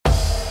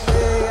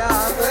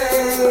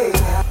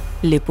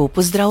Lepo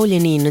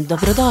pozdravljeni in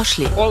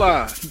dobrodošli.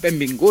 Hola,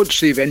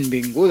 benvinguts i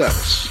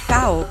benvingudes.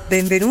 Ciao,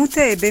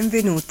 benvenute e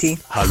benvenuti.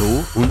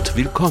 Hallo und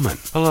willkommen.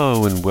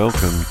 Hello and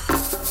welcome.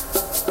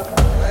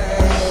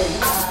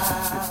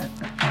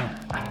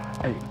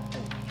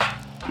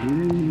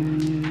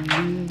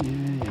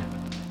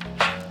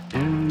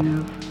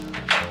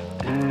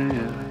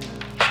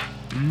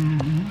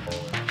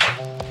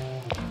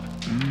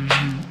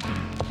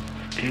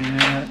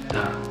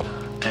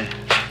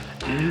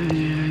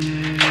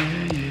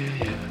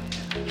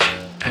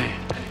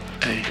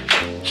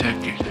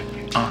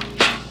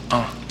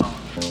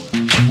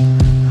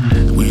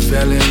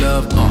 Fell in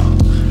love,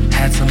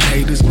 had some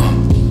haters,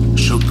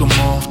 shook them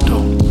off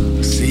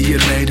though, see you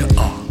later,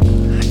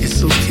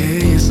 it's okay,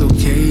 it's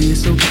okay,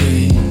 it's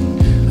okay,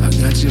 I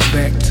got your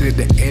back to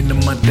the end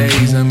of my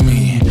days, I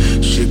mean,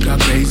 shit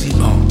got crazy,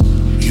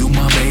 you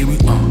my baby,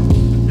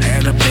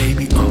 had a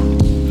baby,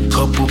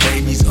 couple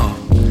babies,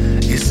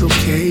 it's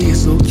okay,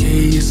 it's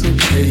okay, it's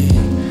okay,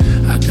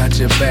 I got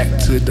your back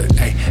to the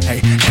hey.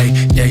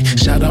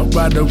 Shout out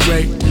Ryder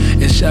Ray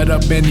and shout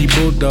out Benny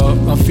Bulldog.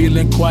 I'm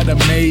feeling quite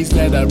amazed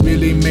that I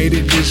really made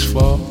it this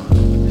far.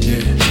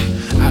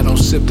 Yeah, I don't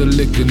sip the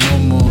liquor no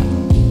more.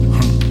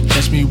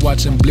 Catch me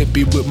watching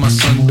Blippi with my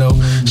son though.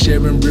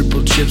 Sharing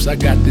Ripple chips, I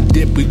got the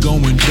dip, we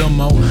going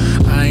dumbo.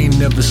 I ain't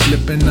never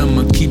slipping,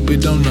 I'ma keep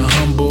it on the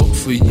humble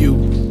for you.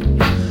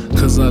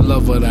 Cause I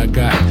love what I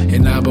got,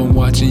 and I've been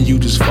watching you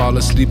just fall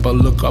asleep. I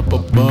look up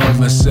above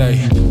and say,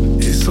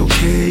 it's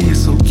okay,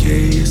 it's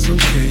okay, it's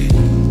okay.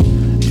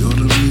 You're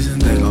the reason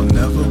that I'll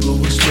never go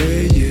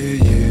astray, yeah.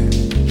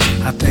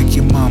 I thank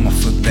your mama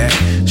for that.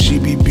 She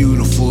be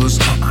beautiful as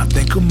I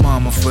thank her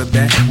mama for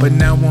that. But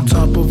now on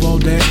top of all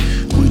that,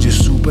 we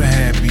just super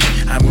happy.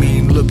 I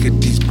mean, look at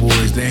these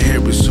boys, their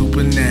hair is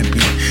super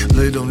nappy.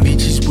 Little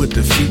Nietzsche's with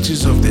the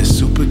features of their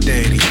super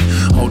daddy.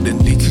 All the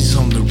Nietzsche's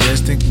on the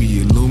rest think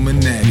we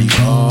Illuminati.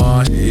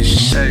 Oh, hey,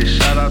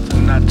 shout out to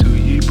Natu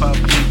Yi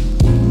Papu,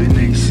 Ben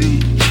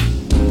AC,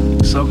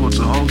 Soko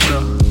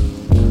Tahota,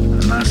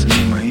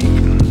 Anasini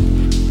Mahika.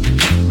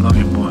 Love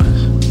you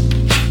boys.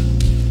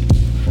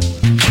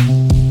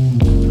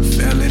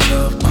 Fell in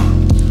love,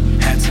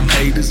 had some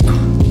haters,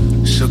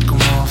 shook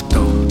them off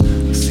though.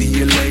 See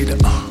you later,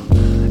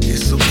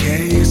 it's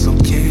okay, it's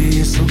okay,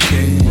 it's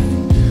okay.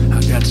 I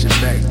got your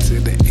back to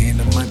the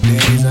end of my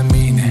days, I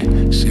mean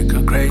it. Shit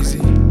got crazy,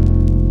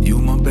 you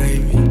my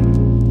baby,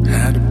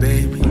 had a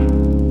baby,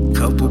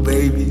 couple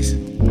babies,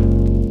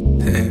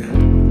 yeah.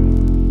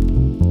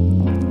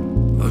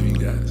 Love you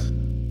guys.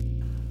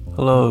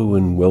 Hello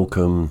and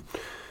welcome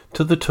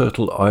to the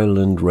Turtle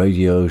Island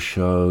radio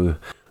show,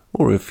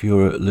 or if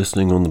you're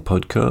listening on the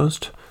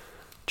podcast,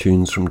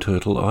 Tunes from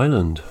Turtle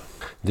Island.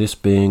 This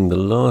being the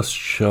last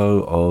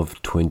show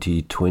of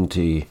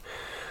 2020.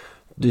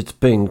 It's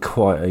been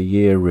quite a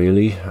year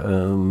really.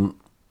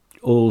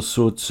 All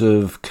sorts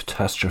of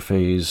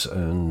catastrophes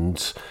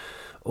and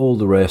all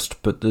the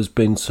rest, but there's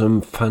been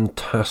some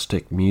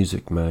fantastic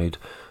music made,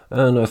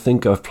 and I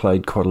think I've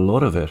played quite a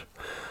lot of it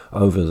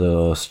over the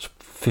last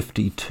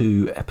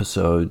 52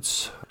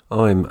 episodes.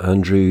 I'm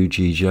Andrew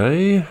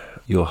GJ,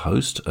 your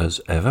host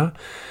as ever,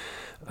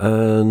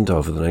 and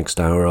over the next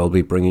hour I'll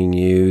be bringing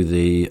you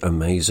the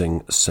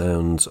amazing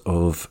sounds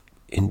of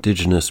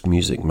Indigenous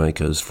music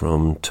makers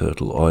from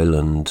Turtle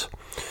Island.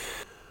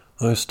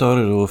 I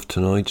started off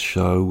tonight's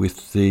show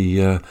with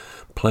the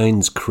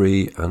Plains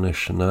Cree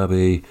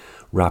Anishinaabe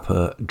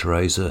rapper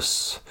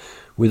Drasus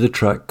with a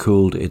track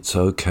called It's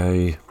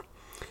Okay,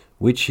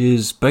 which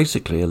is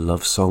basically a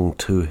love song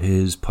to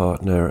his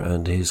partner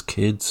and his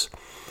kids.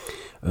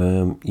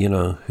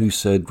 Who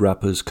said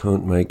rappers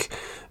can't make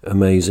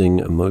amazing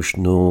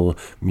emotional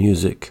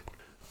music.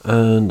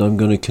 And I'm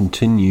going to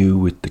continue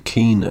with The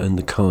Keen and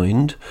the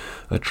Kind,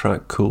 a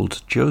track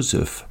called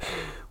Joseph,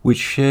 which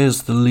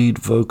shares the lead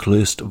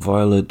vocalist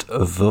Violet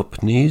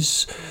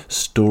Vopni's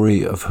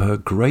story of her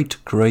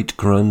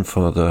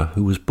great-great-grandfather,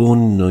 who was born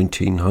in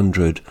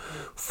 1900,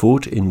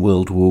 fought in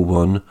World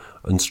War I,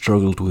 and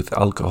struggled with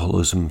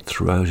alcoholism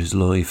throughout his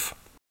life.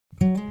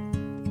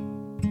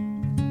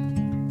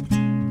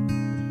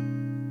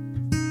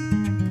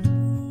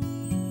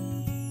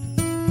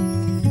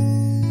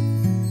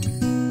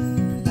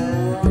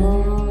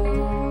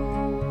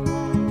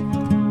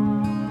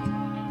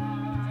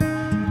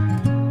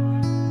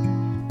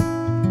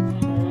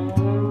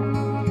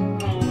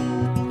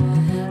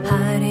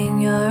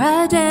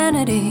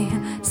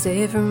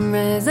 Safe from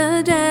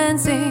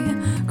residency,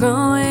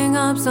 growing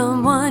up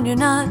someone you're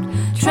not,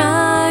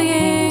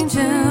 trying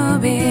to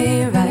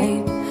be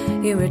right.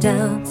 You were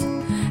dealt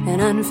an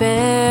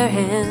unfair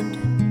hand,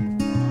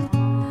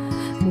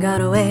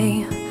 got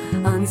away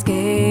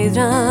unscathed,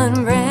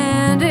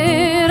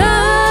 unbranded.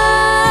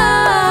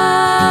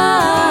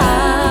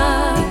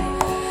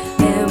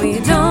 And we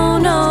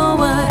don't know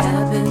what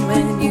happened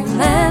when you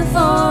left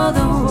for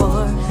the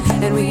war,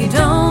 and we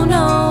don't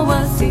know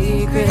what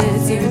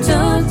secrets you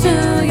took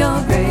to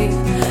your grave,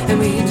 and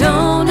we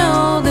don't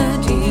know the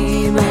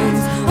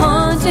demons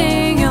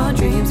haunting your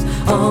dreams.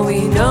 All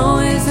we know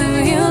is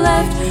who you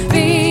left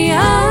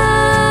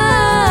behind.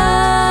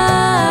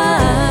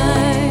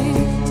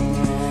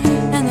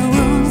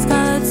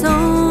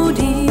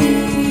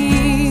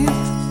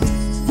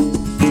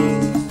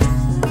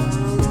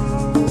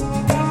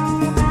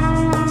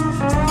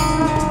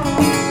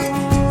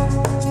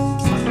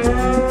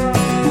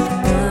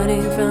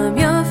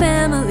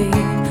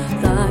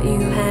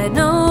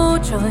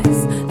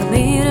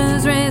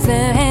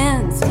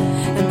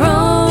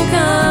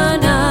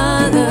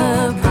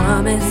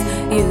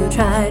 You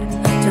tried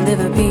to live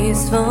a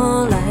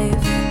peaceful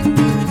life,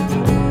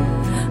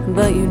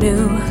 but you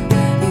knew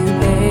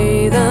you'd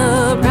pay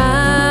the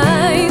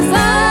price.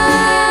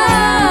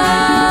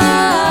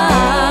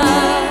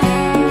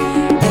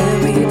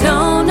 And we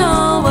don't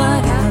know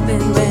what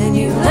happened when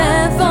you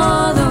left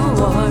for the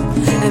war,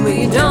 and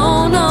we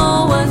don't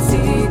know what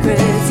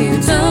secrets you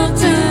took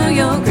to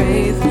your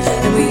grave,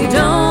 and we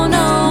don't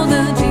know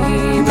the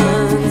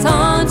demons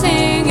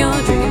haunting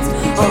your dreams.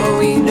 All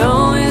we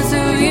know is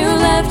who you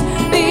left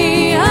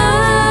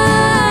behind,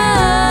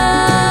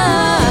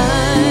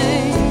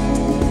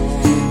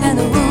 and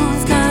the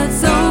wounds got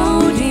so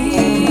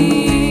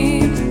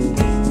deep.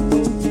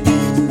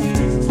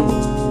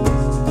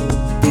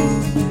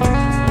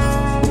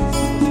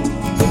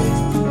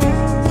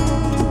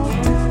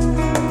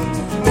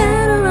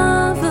 Better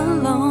off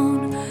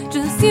alone,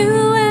 just you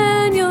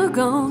and your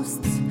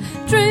ghosts,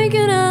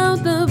 drinking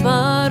out the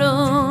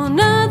bottle,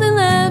 nothing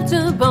left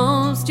to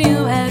boast.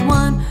 You had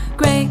one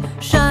great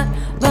shot,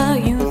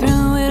 but you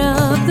threw it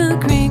up the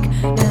creek.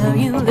 Now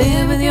you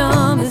live with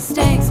your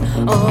mistakes,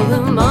 all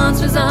the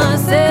monsters are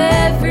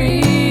set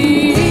free.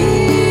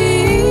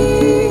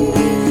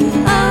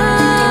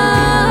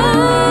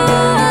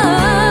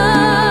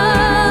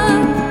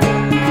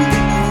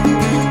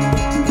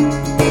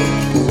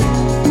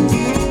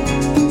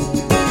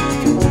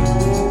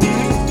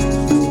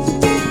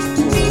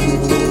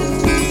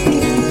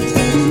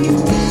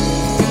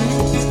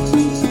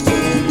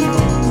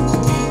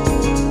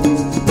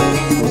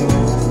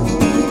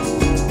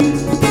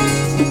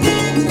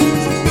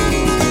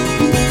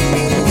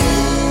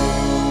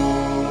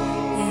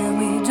 And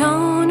we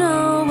don't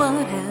know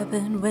what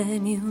happened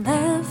when you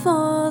left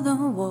for the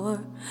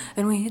war,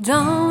 and we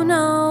don't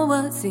know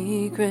what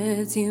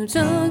secrets you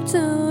took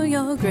to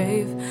your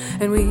grave,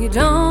 and we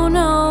don't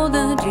know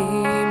the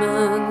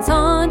demons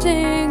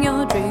haunting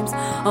your dreams.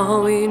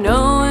 All we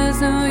know is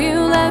who you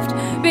left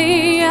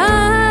behind,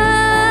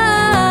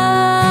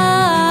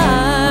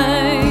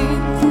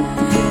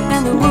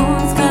 and the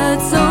wounds cut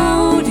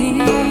so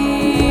deep.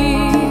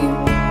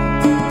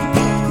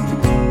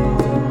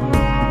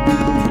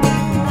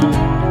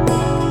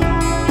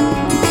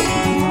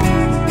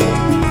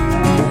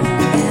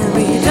 And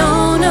we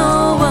don't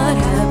know what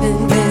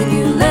happened when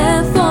you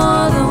left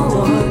for the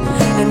war,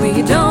 and we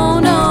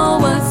don't know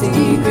what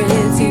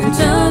secrets you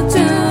took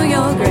to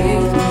your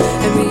grave,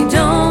 and we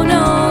don't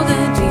know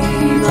the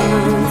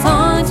demons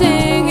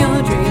haunting your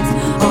dreams.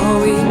 All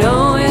we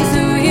know is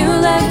who you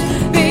left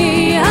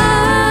behind.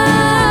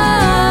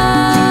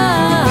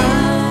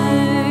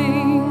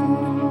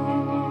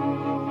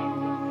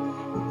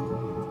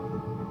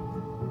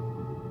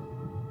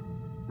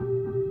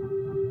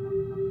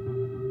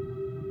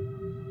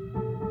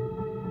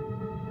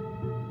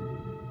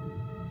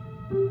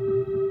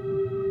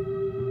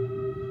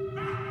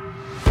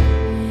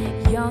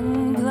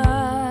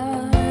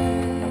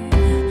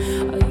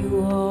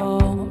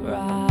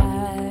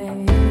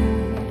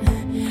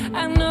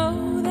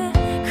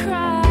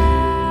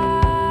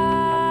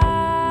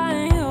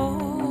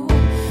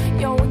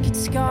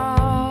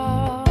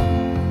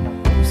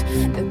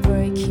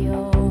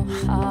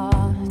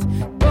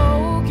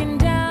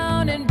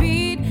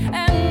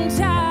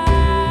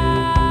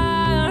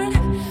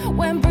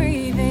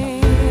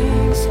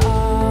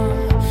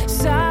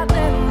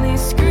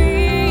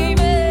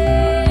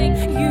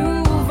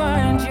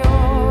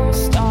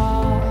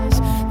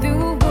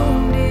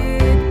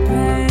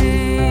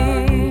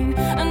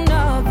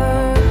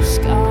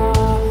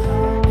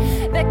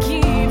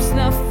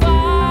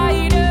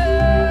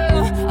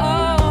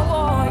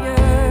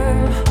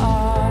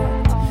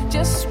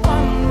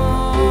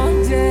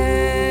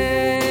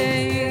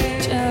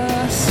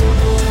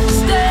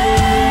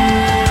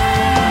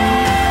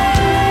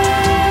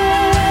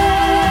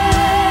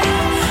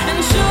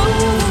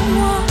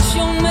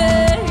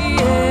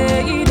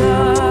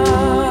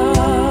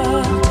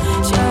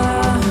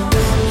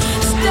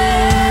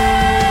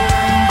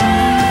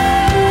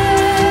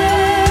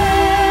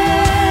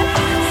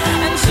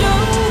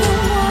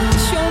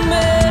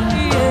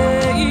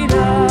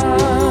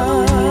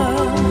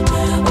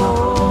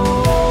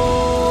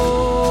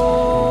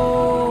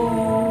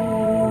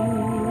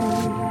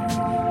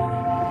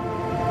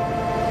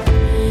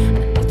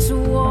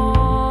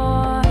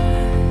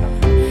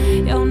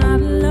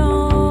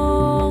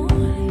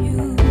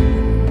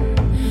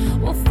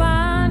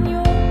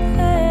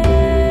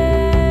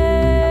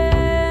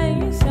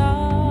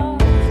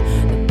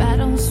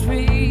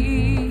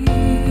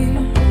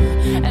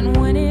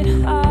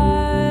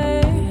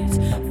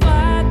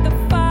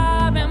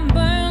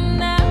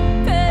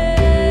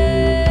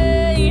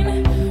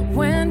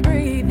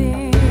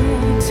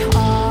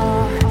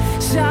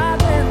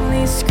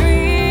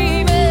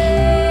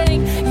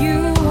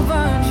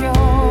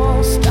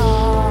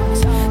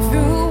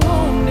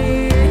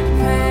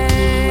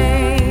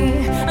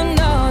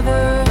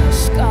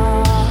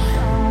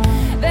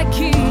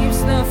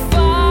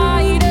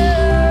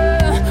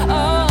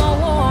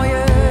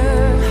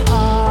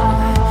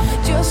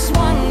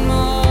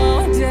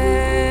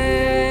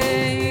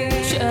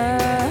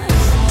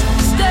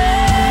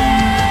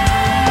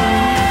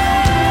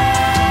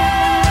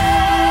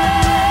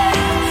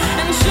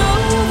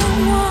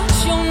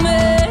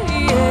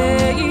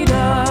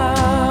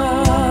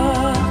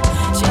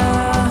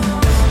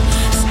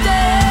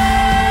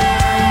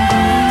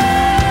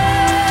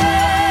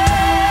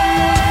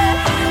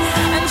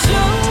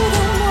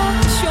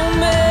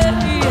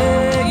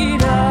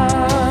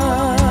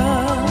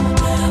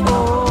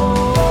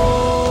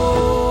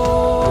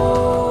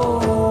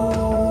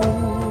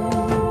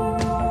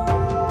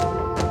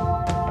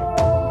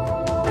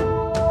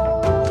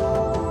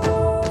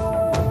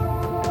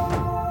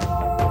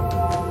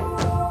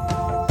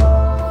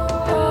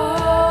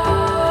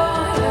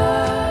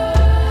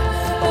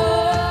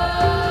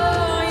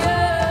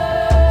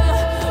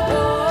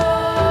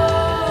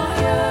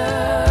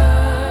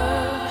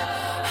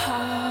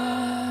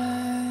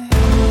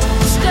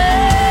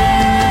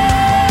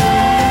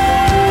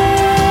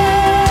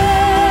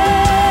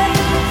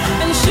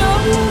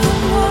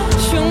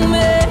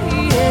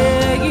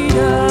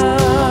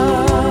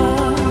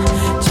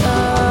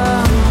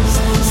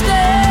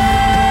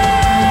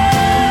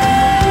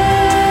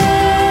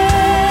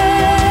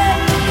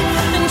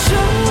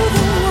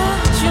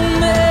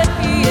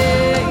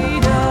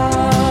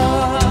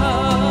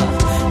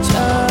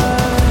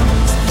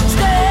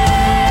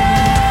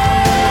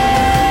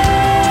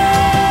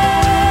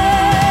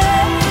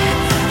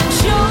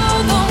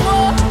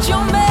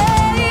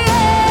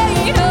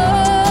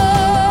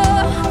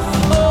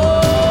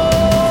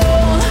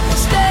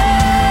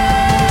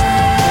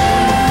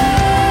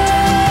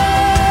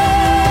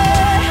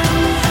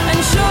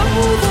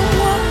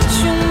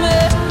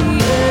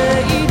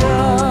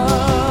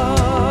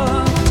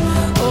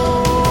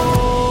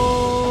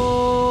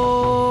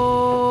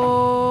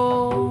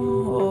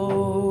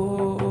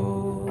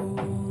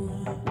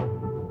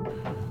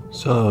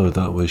 So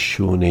that was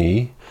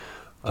Shawnee,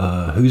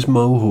 who's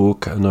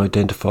Mohawk and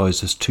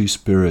identifies as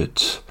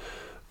Two-Spirit.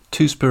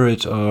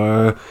 Two-Spirit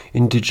are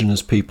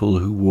indigenous people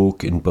who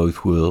walk in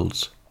both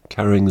worlds,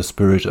 carrying the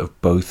spirit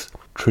of both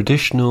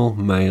traditional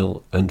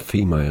male and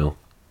female.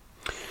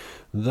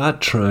 That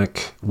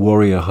track,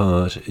 Warrior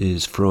Heart,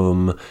 is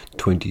from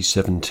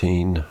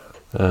 2017,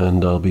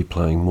 and I'll be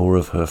playing more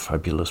of her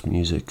fabulous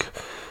music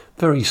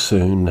very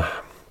soon.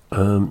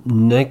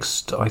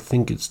 Next, I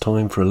think it's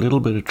time for a little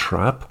bit of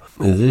trap.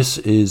 This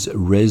is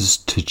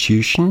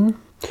Restitution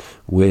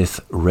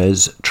with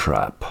Res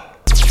Trap.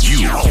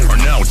 You are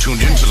now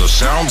tuned into the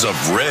sounds of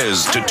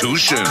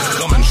Restitution,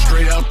 coming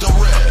straight out the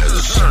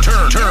res.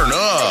 Turn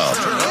up.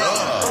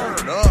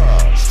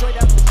 Straight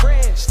out the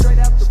bread, straight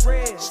out the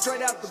bread,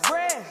 straight out the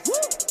bread.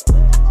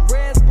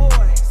 Res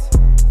boys,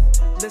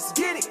 let's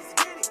get it.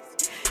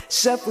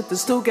 Chef with the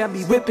stew got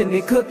me whipping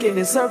and cooking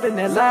and serving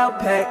that loud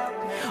pack.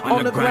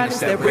 On the grind is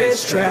that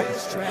res trap.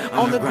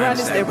 On the grind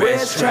is that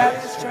res trap.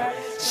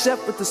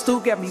 Chef with the stew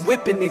got me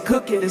whipping and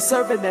cooking and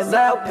serving that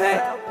loud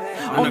pack.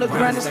 On the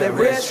grind is that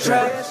res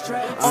trap.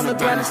 On the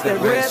grind is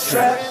that res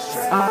trap.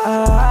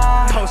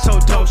 So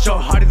dope, show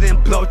harder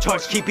than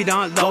blowtorch. Keep it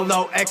on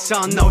low, X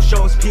on no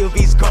shows.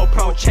 POV's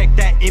GoPro, check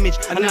that image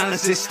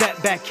analysis.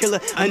 Step back killer,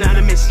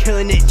 anonymous,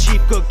 killing it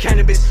cheap. Good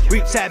cannabis,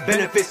 reaps that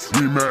benefits.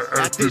 We mad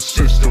at this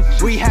system.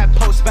 We have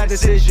post bad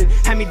decision,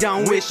 hand me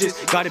down wishes.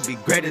 Gotta be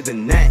greater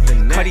than that.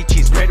 Cutty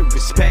cheese, greater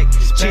respect.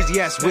 Cheesy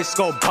ass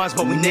Wisco bars,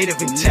 but we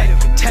native in tech.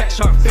 Tech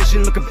sharp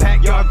vision, looking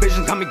backyard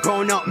vision. Got me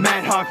growing up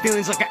mad hard,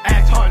 feelings like I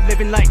act hard,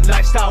 living like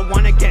lifestyle.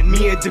 Wanna get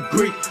me a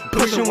degree,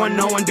 pushing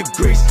 101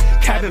 degrees.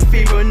 Cabin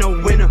fever, no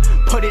winner.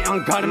 Put it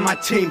on God and my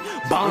team,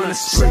 ballin' a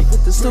spree. Chef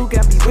with the stew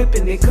got me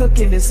whipping and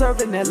cooking and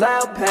serving that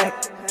loud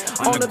pack.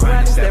 On the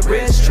grind is that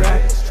res trap.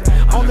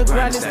 On the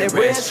grind is that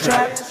res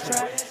trap.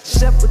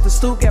 Chef with the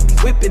stew got me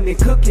whipping and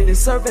cooking and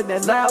serving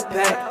that loud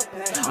pack.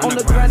 On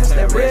the grind is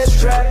that res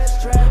trap.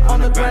 On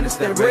the grind is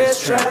that res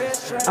trap.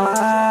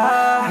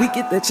 We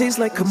get that cheese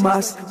like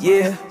Kamas,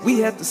 yeah. We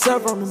have to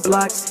serve on them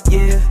blocks,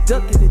 yeah.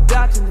 Ducking and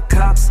dodging the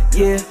cops,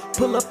 yeah.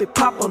 Pull up and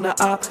pop on the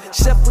op.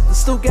 Chef with the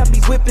stew got me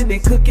whipping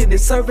and cooking and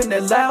serving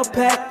that loud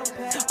pack.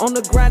 On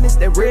the grind is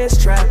that res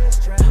trap.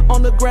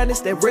 On the grind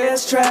is that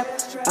res trap.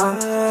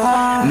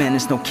 Man,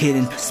 it's no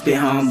kidding. Spit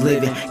how I'm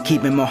living.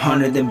 Keeping more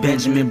hunter than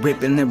Benjamin.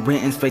 Ripping the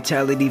rentings.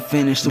 Fatality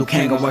finished. Luke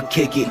Kango, I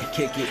kick it.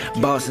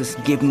 Bosses,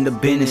 give him the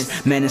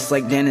business. Man, it's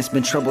like Dennis.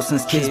 Been trouble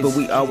since kids, but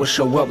we always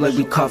show up like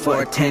we caught for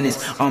our tennis.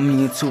 On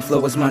me and two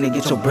flow is money,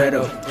 get your bread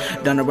up.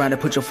 Done around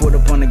and put your foot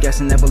up on the gas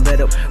and never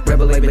let up.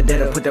 Rebel like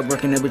Vendetta, put that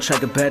work in every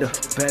track it better.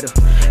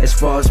 As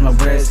far as my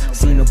res,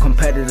 see no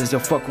competitors. Yo,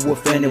 fuck who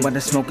offended. Why the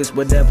smoke is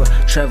whatever.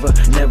 Trevor,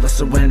 never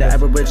surrender.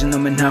 Aboriginal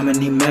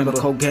Menominee member.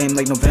 Cold game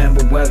like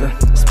November weather.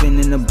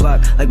 Spinning the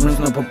block like rims,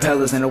 no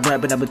propellers. And a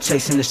rabbit, I've been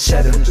chasing the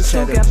cheddar. The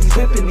stew got me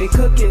whipping and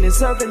cooking and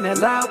serving that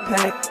loud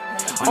pack.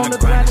 On the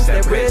grind is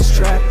that res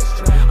trap.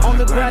 On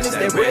the grind is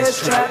that res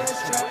trap.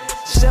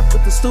 Chef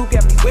with the stew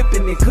got me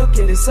whipping and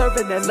cooking and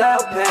serving that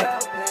loud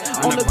pack.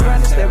 On the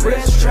grind is that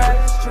res trap.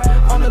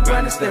 On the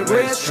grind is that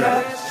res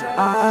trap.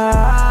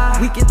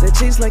 We get that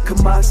cheese like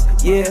Kamas,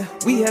 yeah.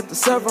 We have to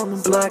serve on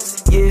them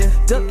blocks, yeah.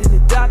 Ducking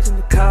and dodging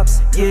the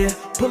cops, yeah.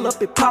 Pull up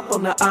and pop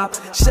on the op.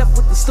 Chef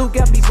with the stew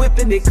got me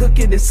whipping and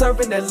cooking and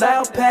serving that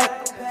loud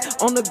pack.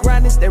 On the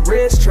grind is that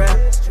res trap.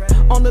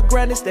 On the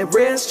grind is that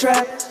res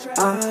trap.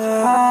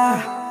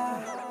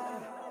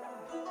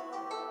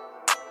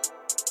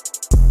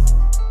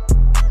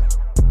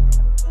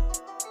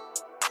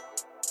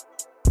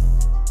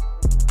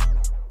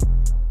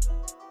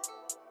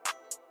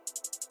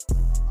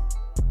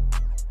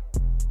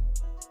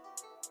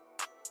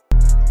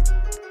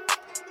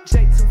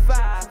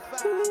 J25.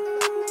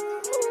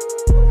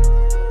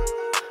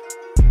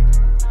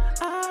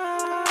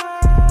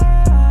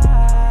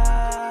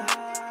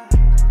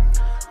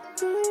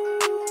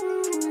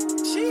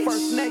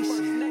 First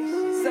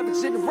Nation,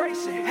 seventh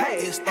generation. Hey,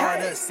 it's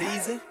Stardust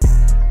season.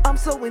 I'm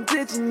so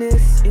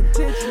indigenous,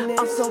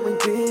 I'm so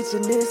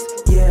indigenous,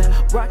 yeah.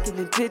 Rockin'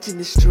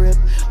 indigenous strip,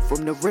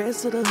 from the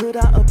rest of the hood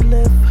I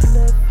uplift.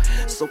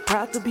 So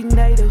proud to be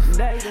native,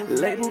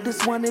 labeled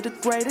as one of the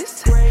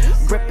greatest.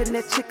 Reppin'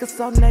 that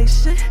Chickasaw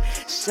Nation,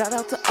 shout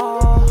out to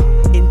all.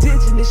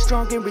 Indigenous,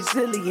 strong and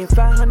resilient,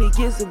 500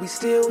 years and we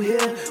still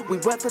here. We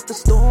weathered the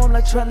storm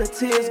like trail of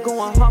tears,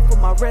 going hard for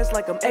my rest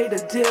like I'm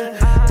Ada Deer.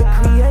 The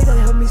creator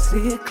helped me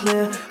see it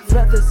clear,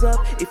 feathers up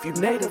if you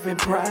native and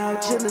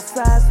proud.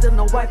 Genocide, still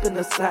no wiping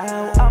us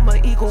out. I'm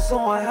an eagle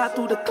soaring high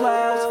through the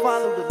clouds,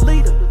 follow the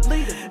leader.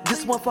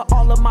 This one for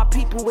all of my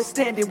people with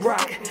Standing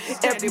Rock.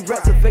 Every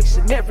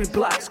reservation, every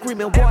block,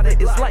 screaming water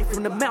is life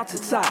from the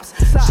mountaintops.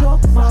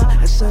 Chokma,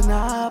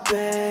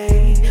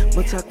 Ashanabe,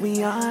 Matak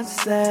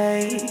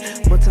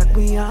Beyonce, Matak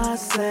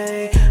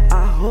Beyonce,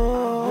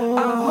 Aho.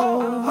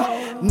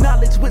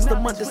 Knowledge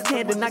wisdom,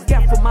 understanding I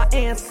got from my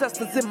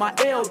ancestors and my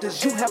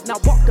elders. You have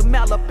not walked a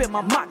mile up in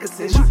my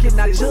moccasins. You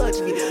cannot judge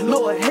me,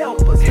 Lord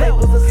help us.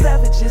 Labels are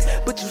savages,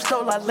 but you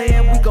stole our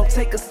land. We gon'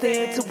 take a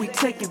stand till we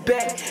take it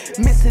back.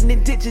 Missing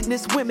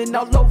indigenous women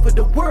all over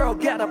the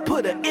world, gotta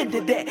put an end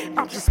to that.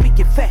 I'm just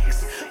speaking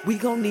facts. We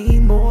gon'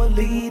 need more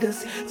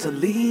leaders to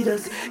lead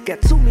us.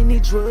 Got too many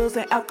drugs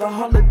and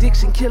alcohol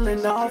addiction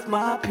killing off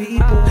my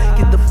people.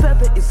 Get the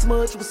feather and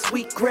smudge with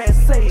sweet grass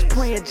sage,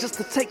 praying just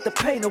to take the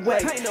pain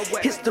away.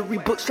 History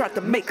books tried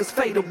to make us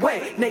fade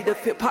away. Native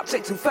hip-hop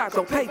J25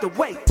 don't pay the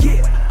way.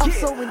 Yeah, I'm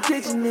so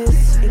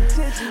indigenous.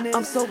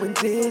 I'm so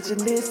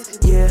indigenous.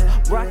 Yeah,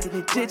 rocking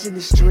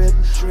indigenous strip.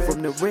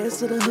 From the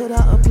rest of the hood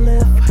I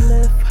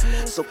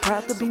uplift. So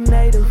proud to be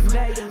native.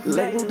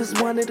 Labeled as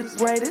one of the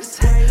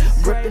greatest.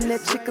 Reppin'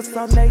 that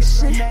Chickasaw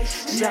Nation.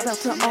 Shout out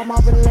to all my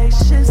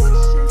relations.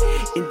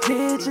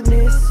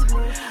 Indigenous.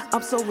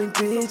 I'm so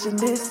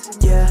indigenous.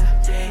 Yeah,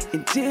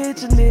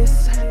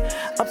 indigenous.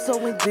 I'm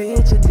so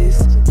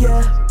indigenous.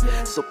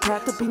 Yeah, so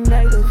proud to be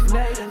native.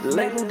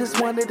 Labeled as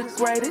one of the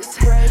greatest.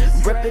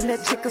 Reppin'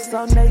 that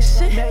Chickasaw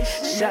Nation.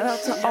 Shout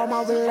out to all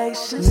my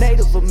relations.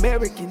 Native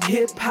American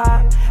hip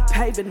hop,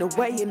 paving the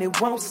way and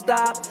it won't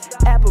stop.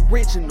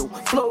 Aboriginal,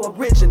 flow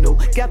original.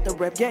 Got the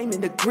rap game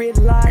in the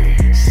gridlock.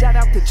 Shout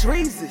out to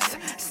Dreezes,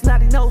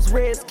 Snotty Nose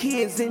Reds,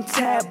 Kids in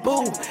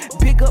Taboo.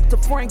 Big up to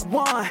Frank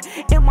Juan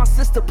and my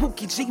sister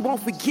Pookie G.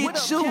 Won't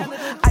forget you.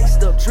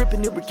 Iced up,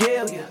 dripping in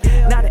regalia.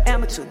 Not an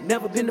amateur,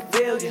 never been a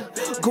failure.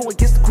 Go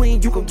against the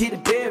queen, you gon' get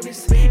it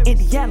berries.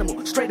 Indie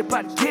animal, straight up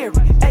out of Gary.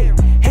 Hey,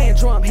 hand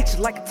drum hit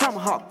you like a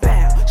tomahawk.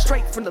 Bow,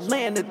 straight from the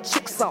land of the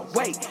Chickasaw.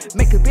 Wait,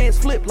 make a bands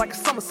flip like a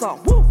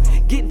somersault. Woo,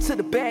 getting to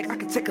the bag, I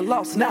can take a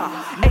loss now.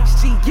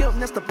 HG Gilton,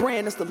 that's the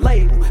brand, that's the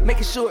label.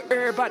 Making sure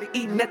everybody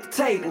eating at the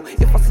table.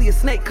 If I see a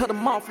snake, cut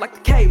them off like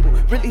the cable.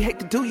 Really hate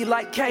to do you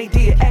like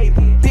KD and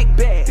Abel. Big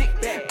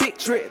bag, big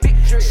trip.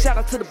 Shout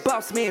out to the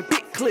boss man,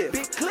 Big Cliff.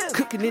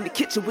 Cooking in the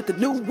kitchen with the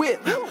new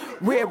whip.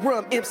 Red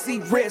Rum, MC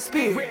Red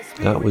Spirit.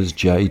 That was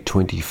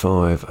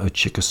J25, a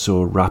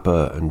Chickasaw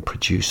rapper and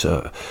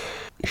producer.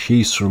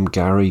 She's from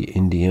Gary,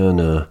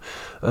 Indiana,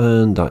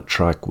 and that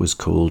track was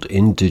called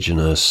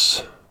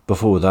Indigenous.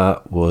 Before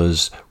that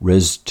was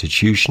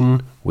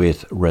Restitution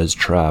with Res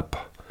Trap.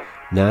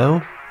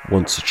 Now,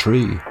 Once a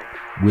Tree,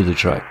 with a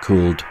track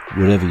called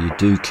Whatever You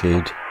Do,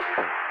 Kid.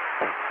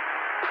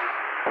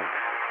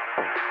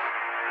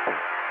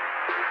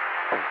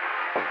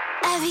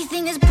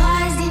 Everything is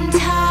paused in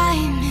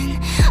time, and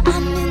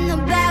I'm in the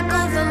back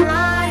of the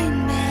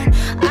line, man.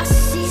 I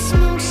see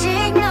smoke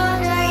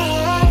signals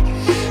ahead.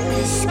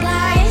 The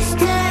sky is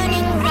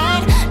turning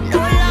red. No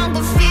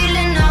longer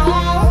feeling at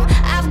home.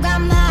 I've got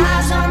my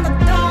eyes on the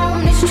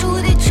throne. It's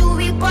true that you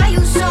reap what you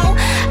sow.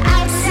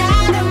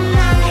 Outside of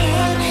my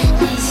head,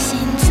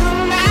 listen to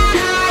my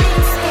heart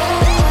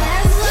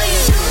instead. Whatever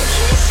you do,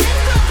 kid,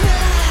 shake up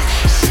your life.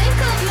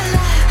 Shake up your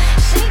life.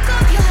 Shake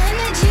up your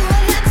energy.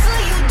 Whatever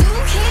you do,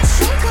 kid,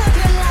 shake up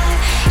your life.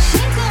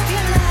 Shake up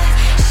your life.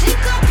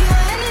 Shake up your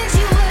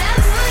energy.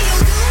 Whatever you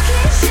do,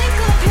 kid, shake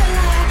up your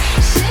life.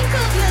 Shake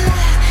up your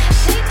life.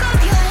 Shake up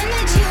your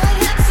energy.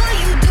 Whatever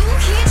you do,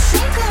 kid,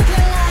 shake up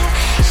your life.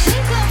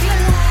 Shake up your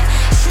life.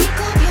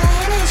 Shake up your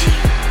energy.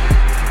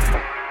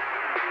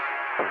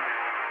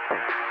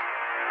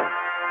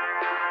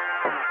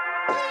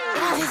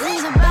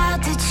 Everything's about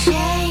to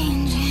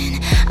change,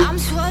 and I'm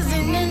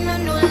swerving in a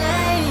new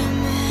lane,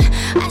 man.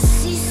 I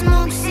see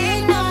smoke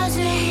signals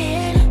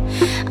ahead.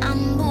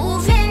 I'm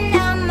moving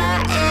down my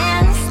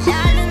end,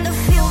 starting to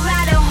feel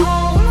right at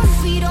home.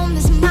 Freedom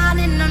is mine,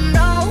 and I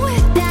know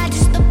it. That's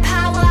just the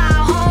power I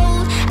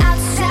hold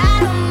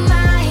outside of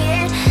my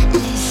head.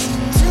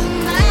 Listen to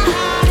my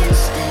heart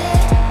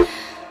instead.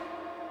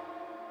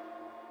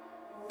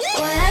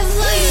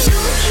 Whatever you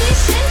do, kid,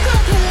 shake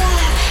up your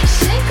life.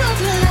 Shake up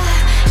your life.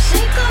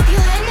 Shake up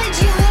your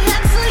energy.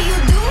 Whatever you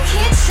do,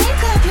 kid,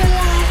 shake up your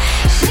life.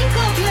 Shake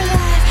up your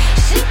life.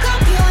 Shake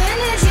up your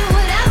energy.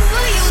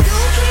 Whatever you do,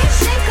 kid,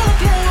 shake up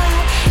your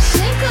life.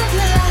 Shake up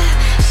your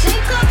life.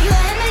 Shake up your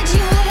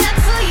energy.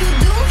 Whatever you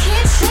do, kid,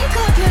 shake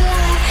up your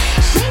life.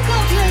 Shake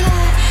up your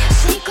life.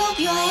 Shake up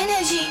your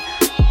energy.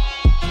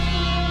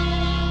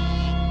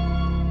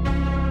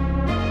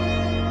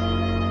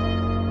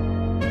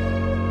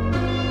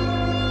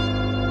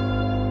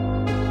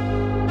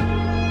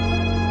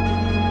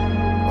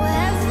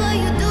 Whatever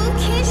you do,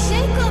 kid,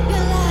 shake up your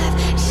life.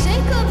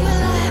 Shake up your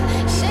life.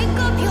 Shake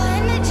up your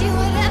energy.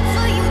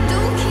 Whatever you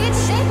do, kid,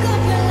 shake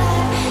up your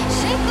life.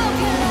 Shake up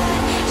your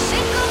life.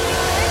 Shake up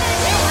your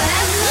energy.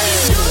 Whatever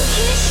you do,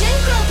 kid,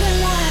 shake up your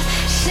life.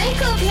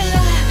 Shake up your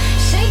life.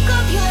 Shake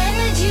up your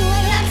energy.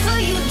 Whatever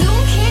you do,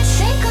 kid,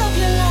 shake up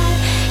your life.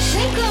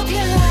 Shake up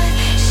your life.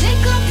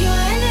 Shake up your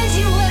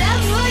energy.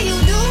 Whatever you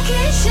do,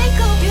 kid,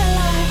 shake up your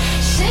life.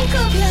 Shake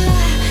up your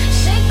life.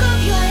 Shake up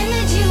your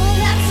energy.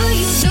 Whatever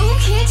you do,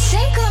 kid,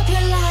 shake up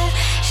your life.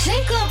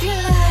 Shake up your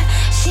life.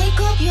 Shake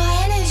up your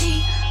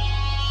energy.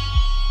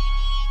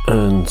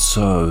 And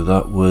so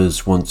that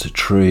was Once a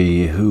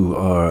Tree, who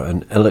are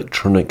an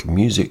electronic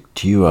music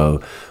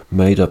duo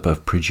made up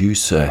of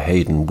producer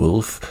Hayden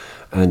Wolf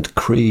and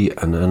Cree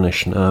and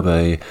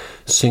Anishinaabe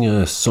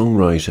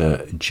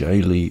singer-songwriter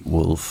Jaylee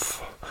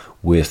Wolf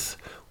with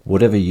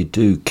Whatever You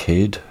Do,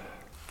 Kid.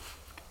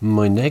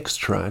 My next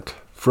track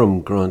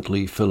from Grant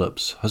Lee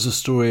Phillips has a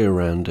story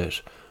around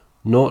it,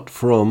 not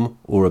from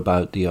or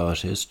about the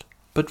artist,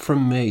 but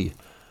from me.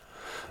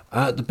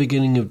 At the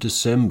beginning of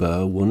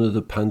December, one of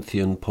the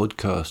Pantheon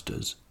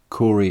podcasters,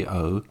 Corey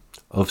O,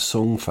 of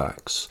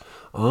Songfacts,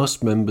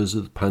 asked members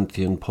of the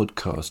Pantheon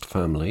podcast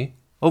family,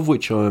 of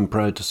which I am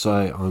proud to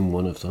say I'm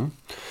one of them,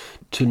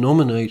 to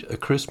nominate a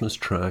Christmas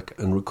track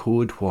and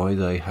record why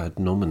they had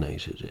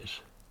nominated it.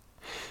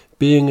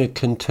 Being a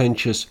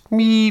contentious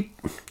meep,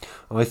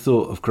 I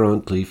thought of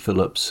Grant Lee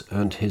Phillips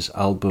and his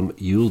album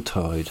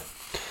Yuletide,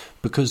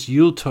 because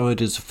Yuletide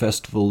is a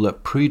festival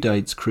that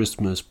predates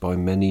Christmas by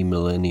many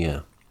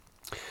millennia.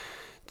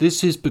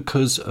 This is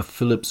because of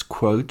Phillips'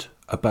 quote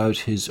about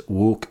his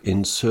Walk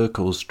in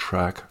Circles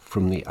track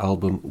from the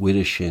album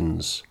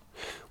Widdershins,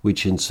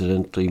 which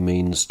incidentally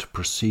means to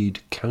proceed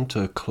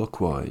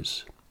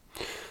counterclockwise.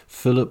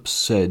 Phillips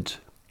said,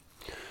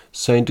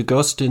 St.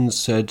 Augustine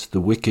said the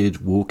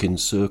wicked walk in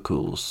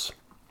circles.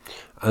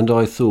 And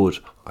I thought,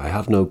 I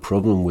have no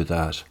problem with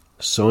that.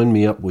 Sign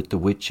me up with the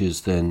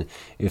witches then,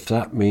 if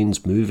that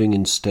means moving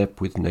in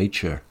step with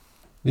nature.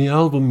 The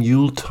album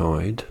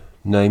Yuletide,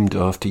 named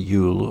after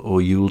Yule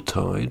or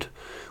Yuletide,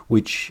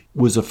 which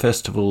was a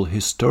festival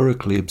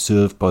historically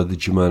observed by the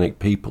Germanic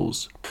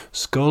peoples.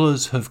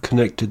 Scholars have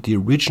connected the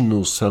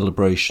original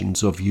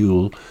celebrations of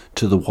Yule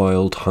to the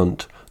wild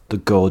hunt, the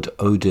god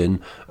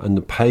Odin, and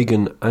the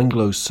pagan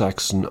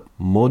Anglo-Saxon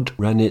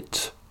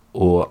Modranit,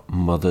 or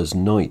Mother's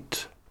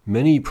Night.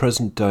 Many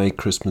present-day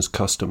Christmas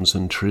customs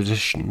and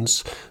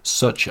traditions,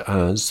 such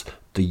as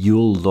the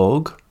Yule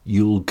log,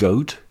 Yule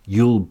goat,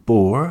 Yule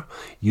boar,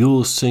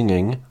 Yule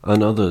singing,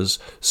 and others,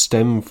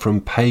 stem from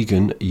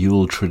pagan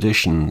Yule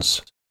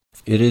traditions.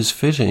 It is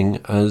fitting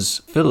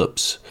as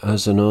Phillips,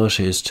 as an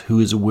artist who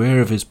is aware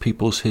of his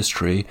people's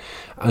history,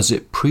 as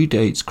it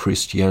predates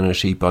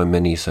Christianity by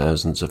many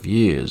thousands of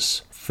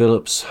years.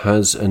 Phillips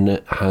has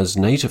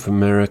Native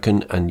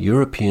American and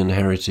European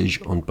heritage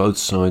on both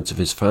sides of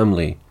his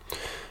family.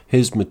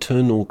 His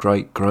maternal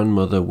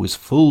great-grandmother was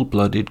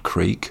full-blooded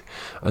Creek,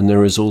 and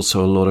there is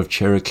also a lot of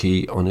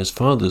Cherokee on his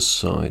father's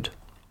side.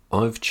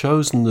 I've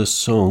chosen the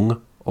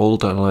song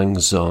Auld Lang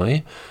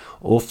Syne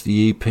off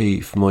the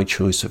EP for my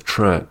choice of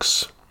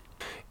tracks.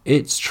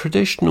 Its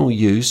traditional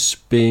use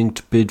being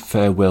to bid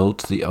farewell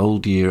to the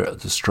old year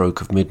at the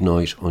stroke of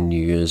midnight on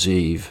New Year's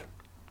Eve.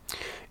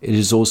 It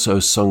is also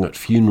sung at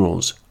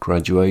funerals,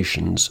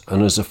 graduations,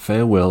 and as a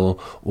farewell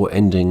or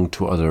ending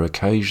to other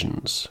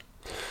occasions.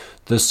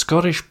 The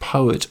Scottish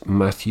poet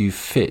Matthew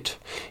Fitt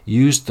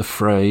used the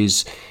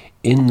phrase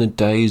 "in the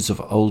days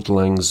of Auld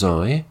Lang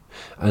Syne"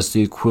 as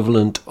the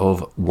equivalent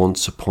of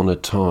 "once upon a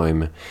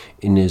time"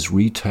 in his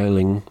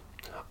retelling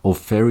of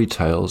fairy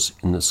tales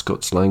in the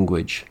Scots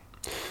language,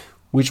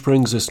 which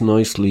brings us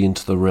nicely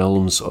into the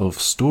realms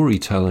of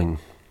storytelling.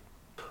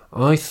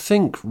 I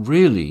think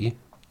really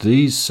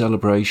these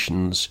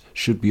celebrations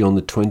should be on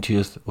the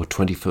 20th or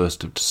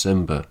 21st of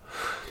December,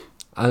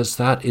 as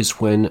that is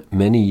when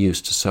many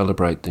used to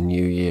celebrate the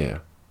new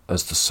year,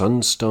 as the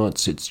sun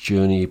starts its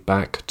journey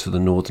back to the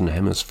northern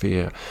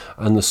hemisphere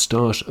and the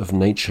start of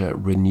nature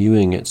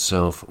renewing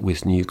itself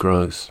with new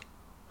growth.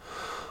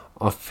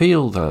 I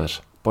feel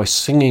that by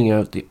singing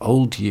out the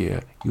old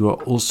year, you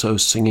are also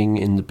singing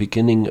in the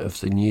beginning of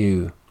the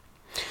new.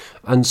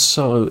 And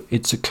so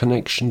it's a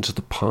connection to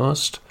the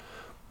past,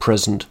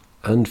 present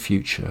and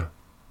future.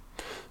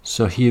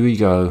 So here we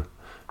go.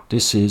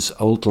 This is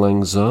Auld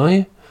Lang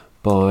Syne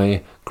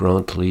by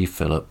Grant Lee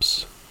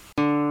Phillips.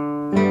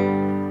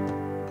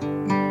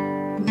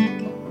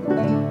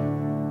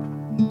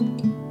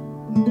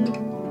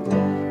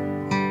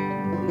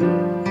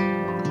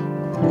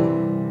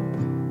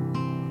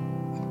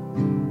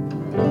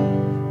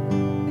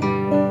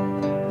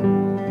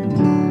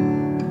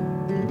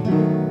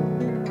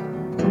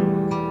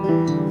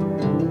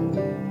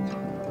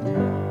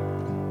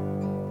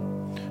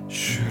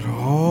 Should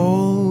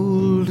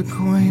old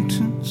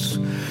acquaintance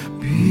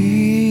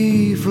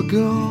be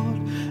forgot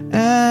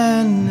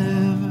and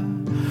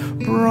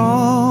never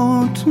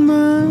brought to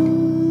mind?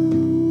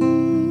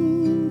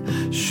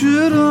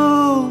 Should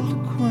old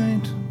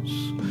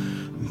acquaintance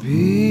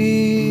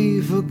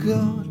be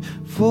forgot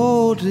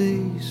for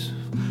days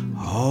of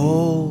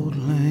Auld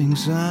Lang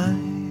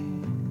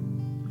Syne?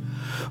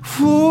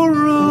 For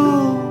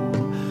Auld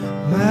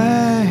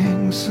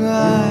Lang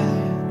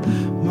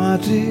Syne, my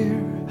dear,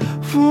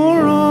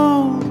 for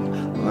Auld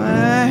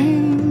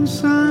Lang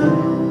Syne,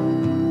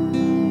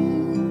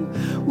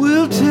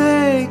 we'll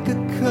take a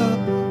cup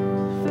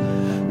of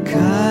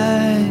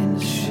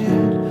kindship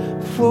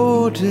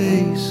for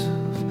days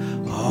of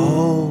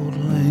Auld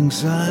Lang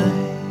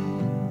Syne.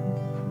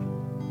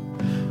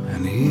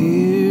 And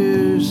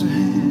here's a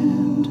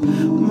hand,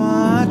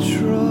 my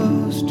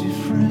trusty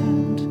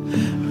friend,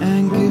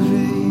 and give a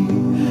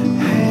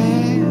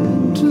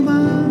hand to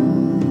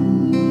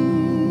mine.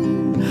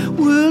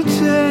 We'll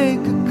take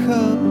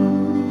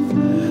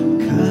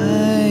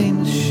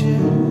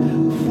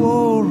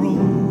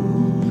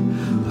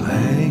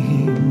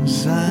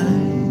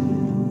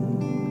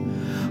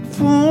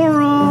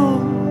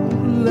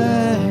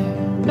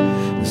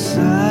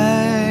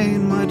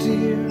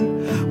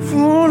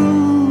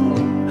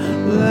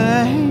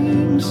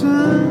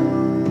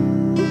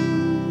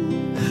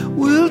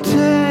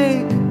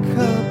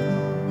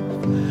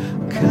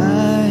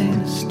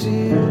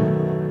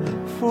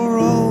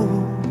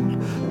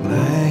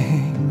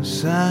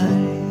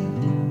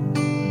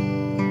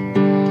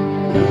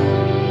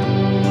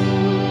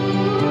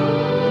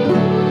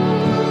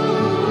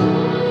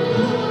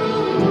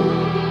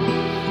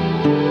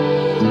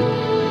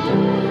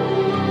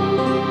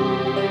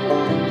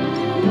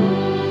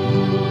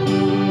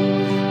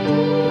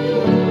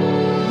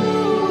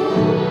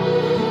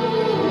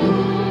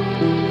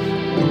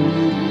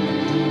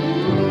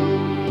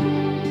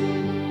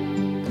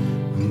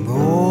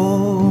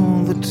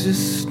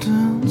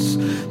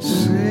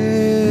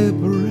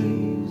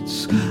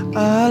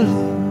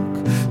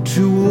look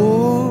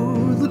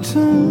toward the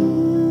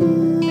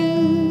tomb.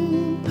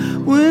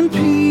 When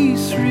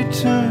peace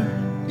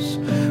returns,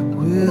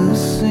 we'll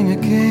sing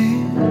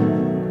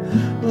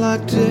again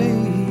like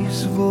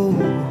days of old.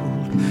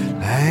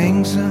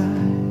 Lang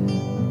syne,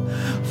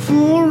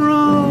 for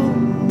all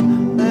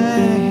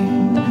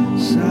lang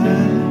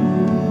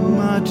syne,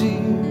 my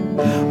dear,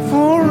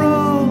 for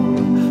all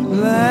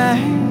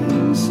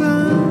lang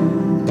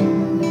syne.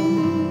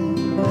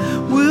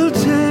 We'll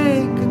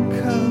take a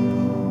cup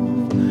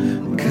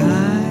of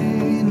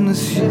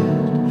kindness yet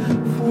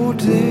for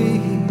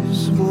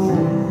days of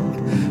old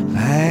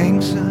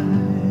lang syne.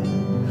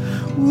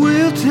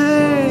 We'll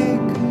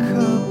take a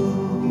cup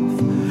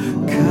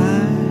of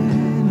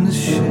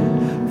kindness yet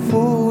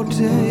for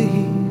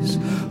days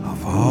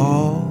of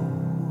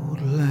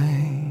old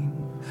lang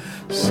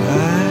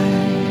syne.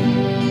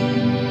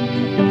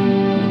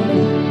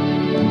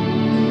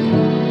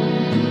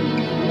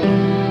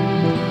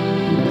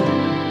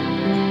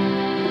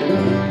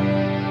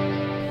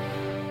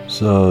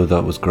 So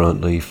that was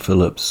Grant Lee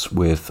Phillips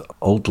with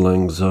Auld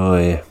Lang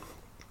Syne.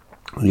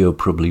 You're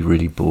probably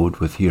really bored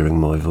with hearing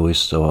my voice,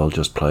 so I'll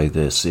just play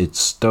this. It's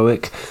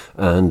Stoic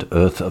and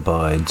Earth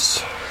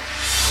Abides.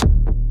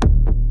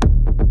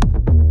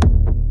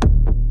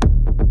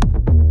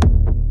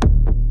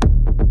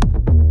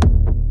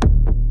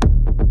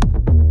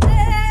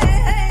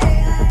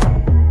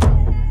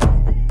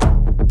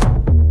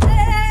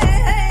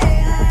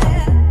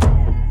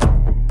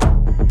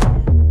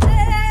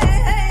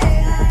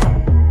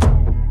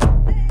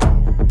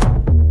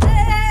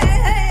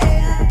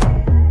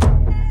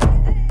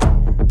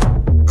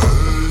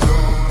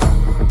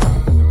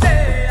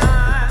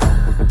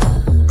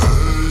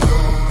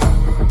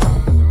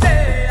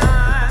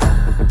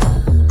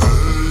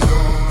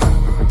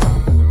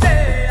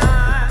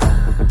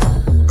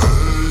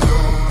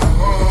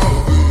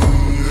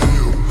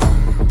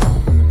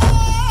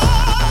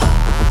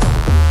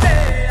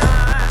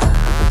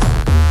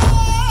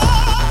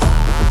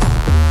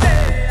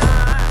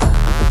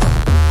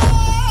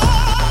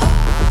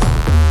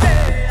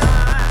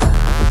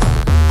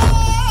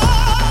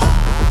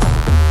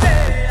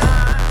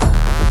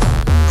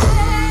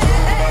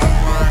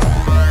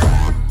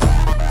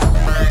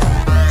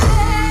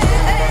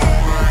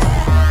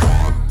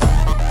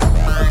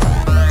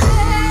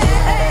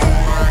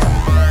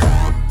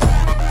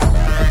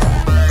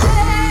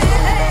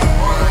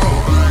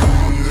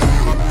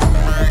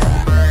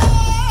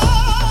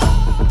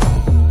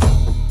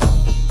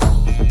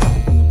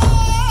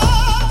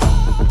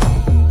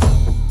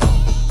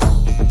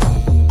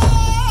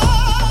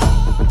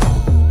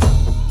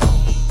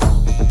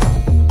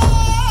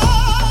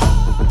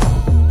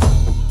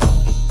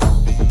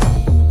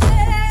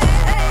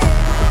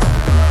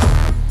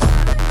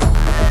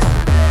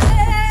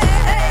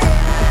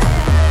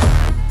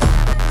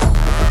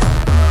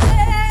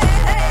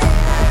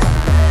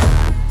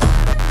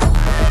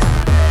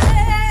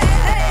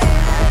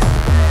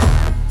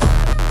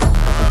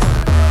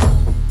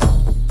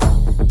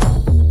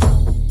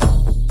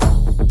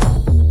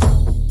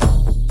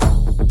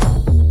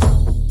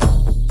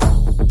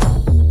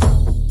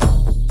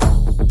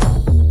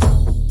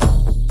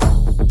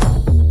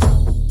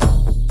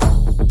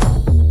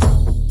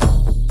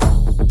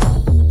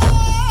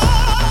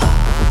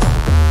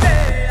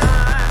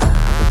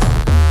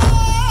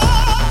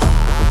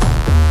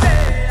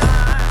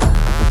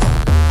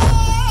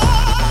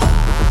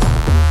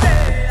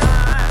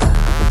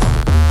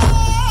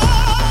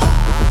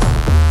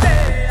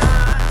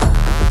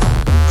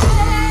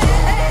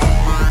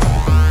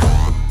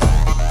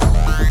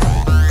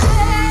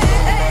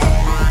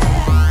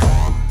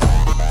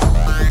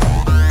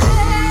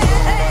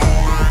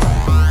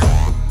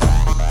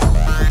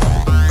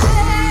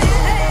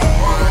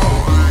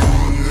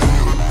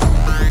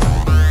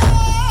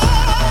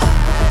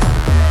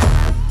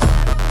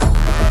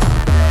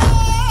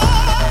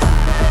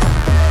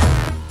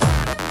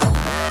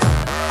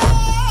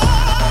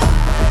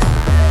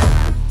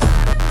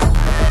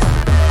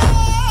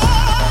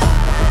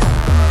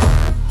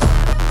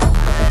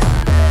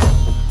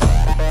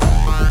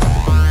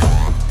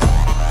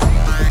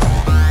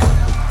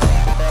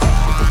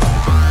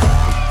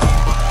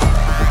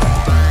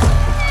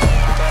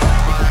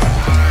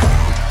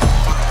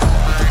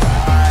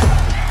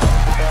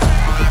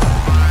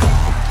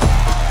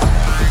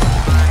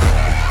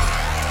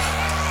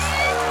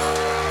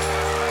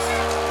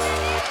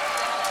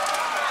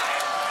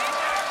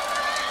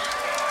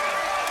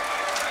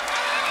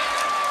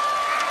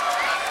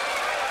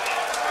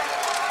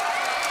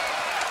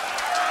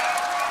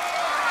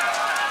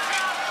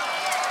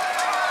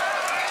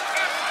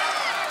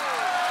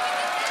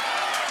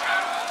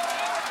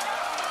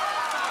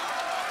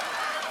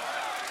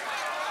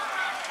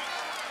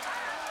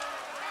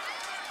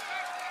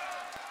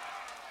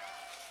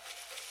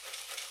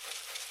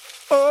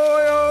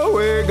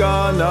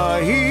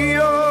 gonna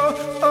hear,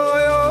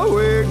 oh yo,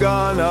 we're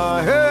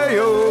gonna hear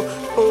you,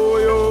 oh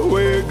yo,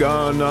 we're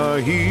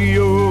gonna hear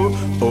you,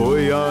 oh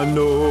ya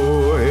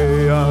no,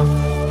 hey ya,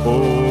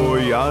 oh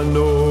ya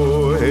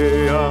no,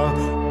 hey ya.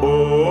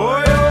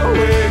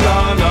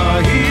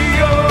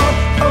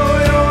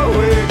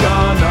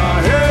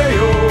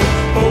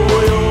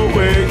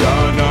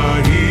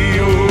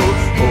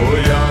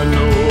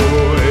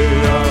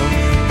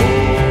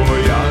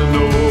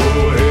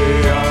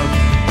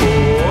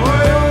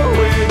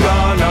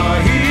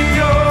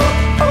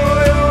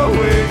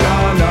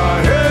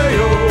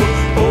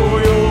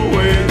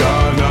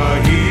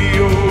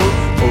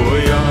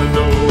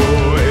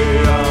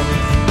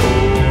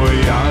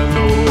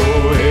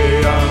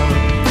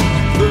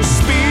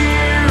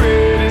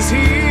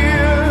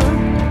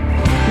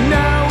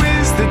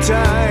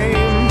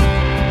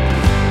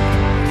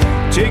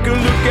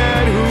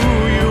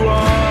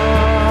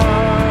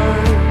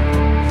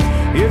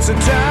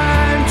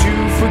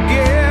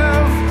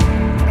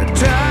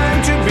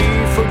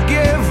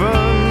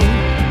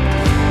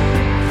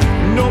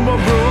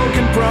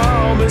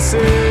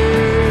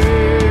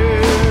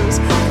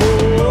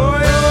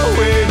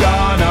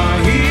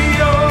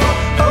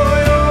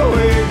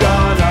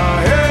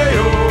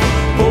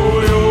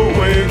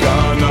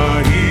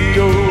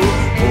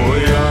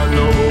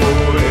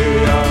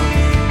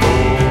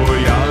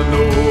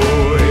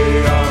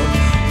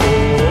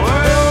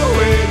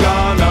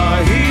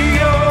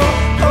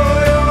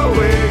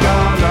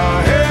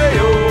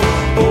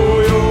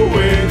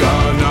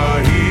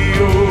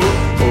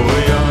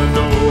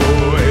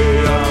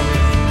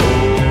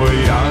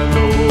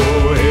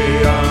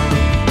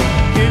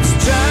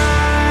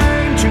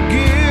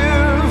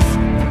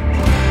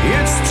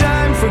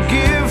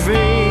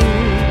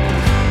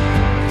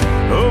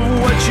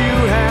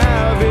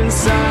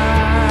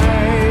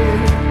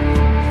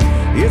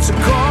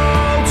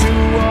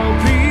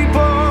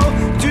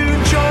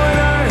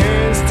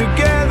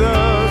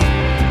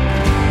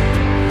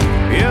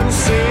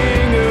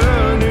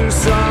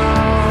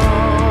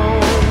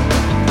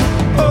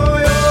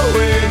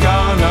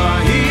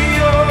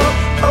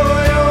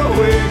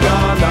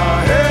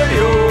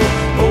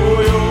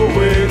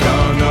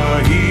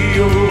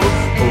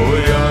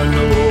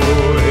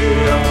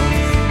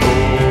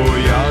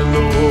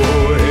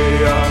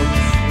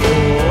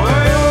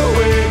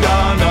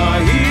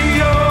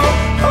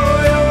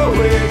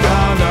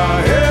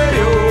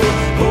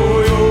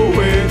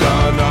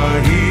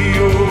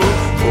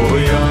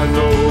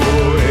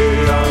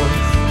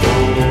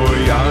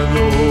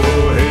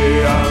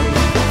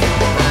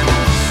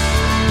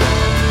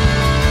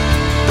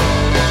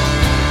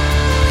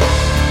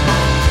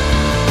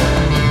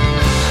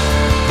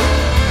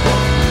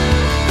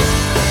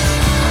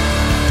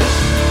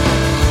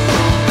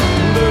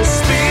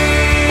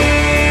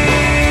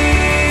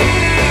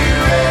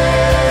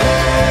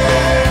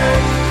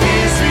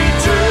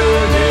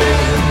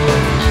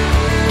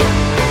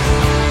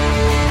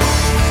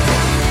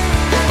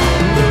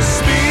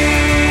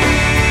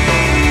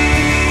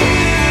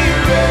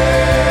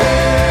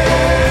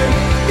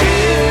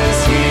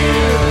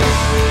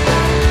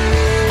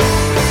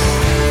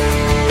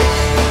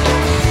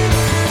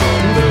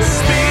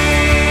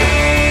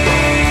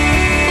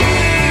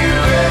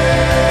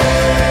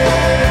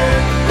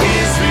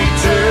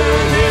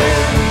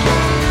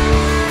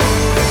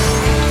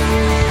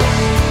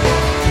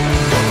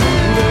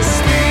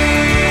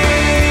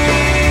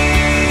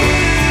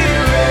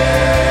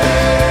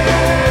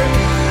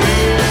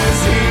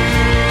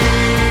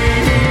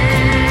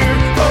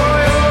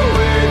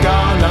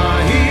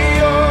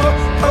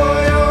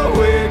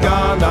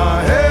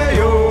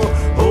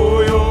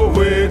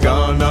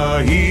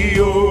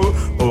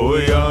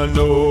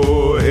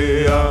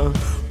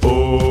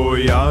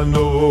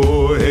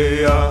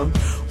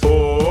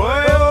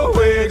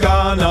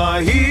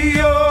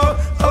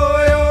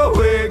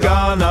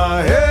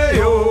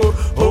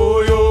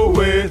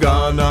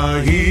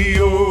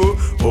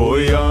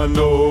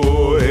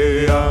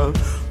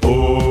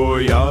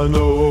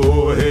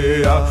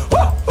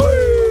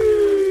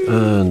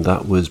 and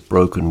that was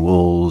Broken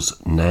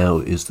Walls, Now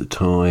Is the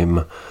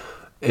Time.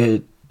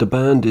 The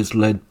band is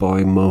led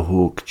by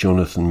Mohawk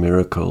Jonathan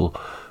Miracle,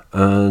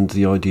 and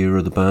the idea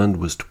of the band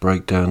was to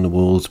break down the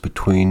walls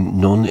between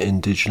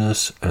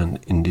non-Indigenous and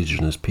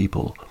Indigenous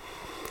people.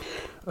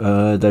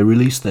 They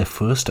released their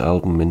first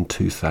album in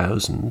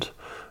 2000,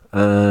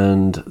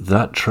 and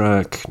that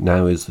track,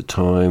 Now Is the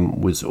Time,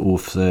 was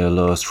off their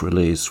last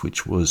release,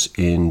 which was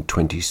in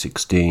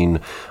 2016,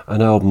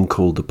 an album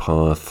called The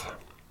Path.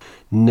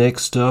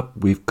 Next up,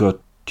 we've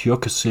got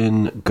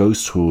Tiokasin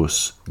Ghost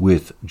Horse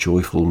with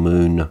Joyful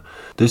Moon.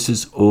 This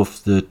is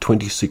off the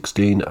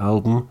 2016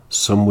 album,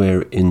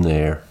 Somewhere in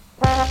There.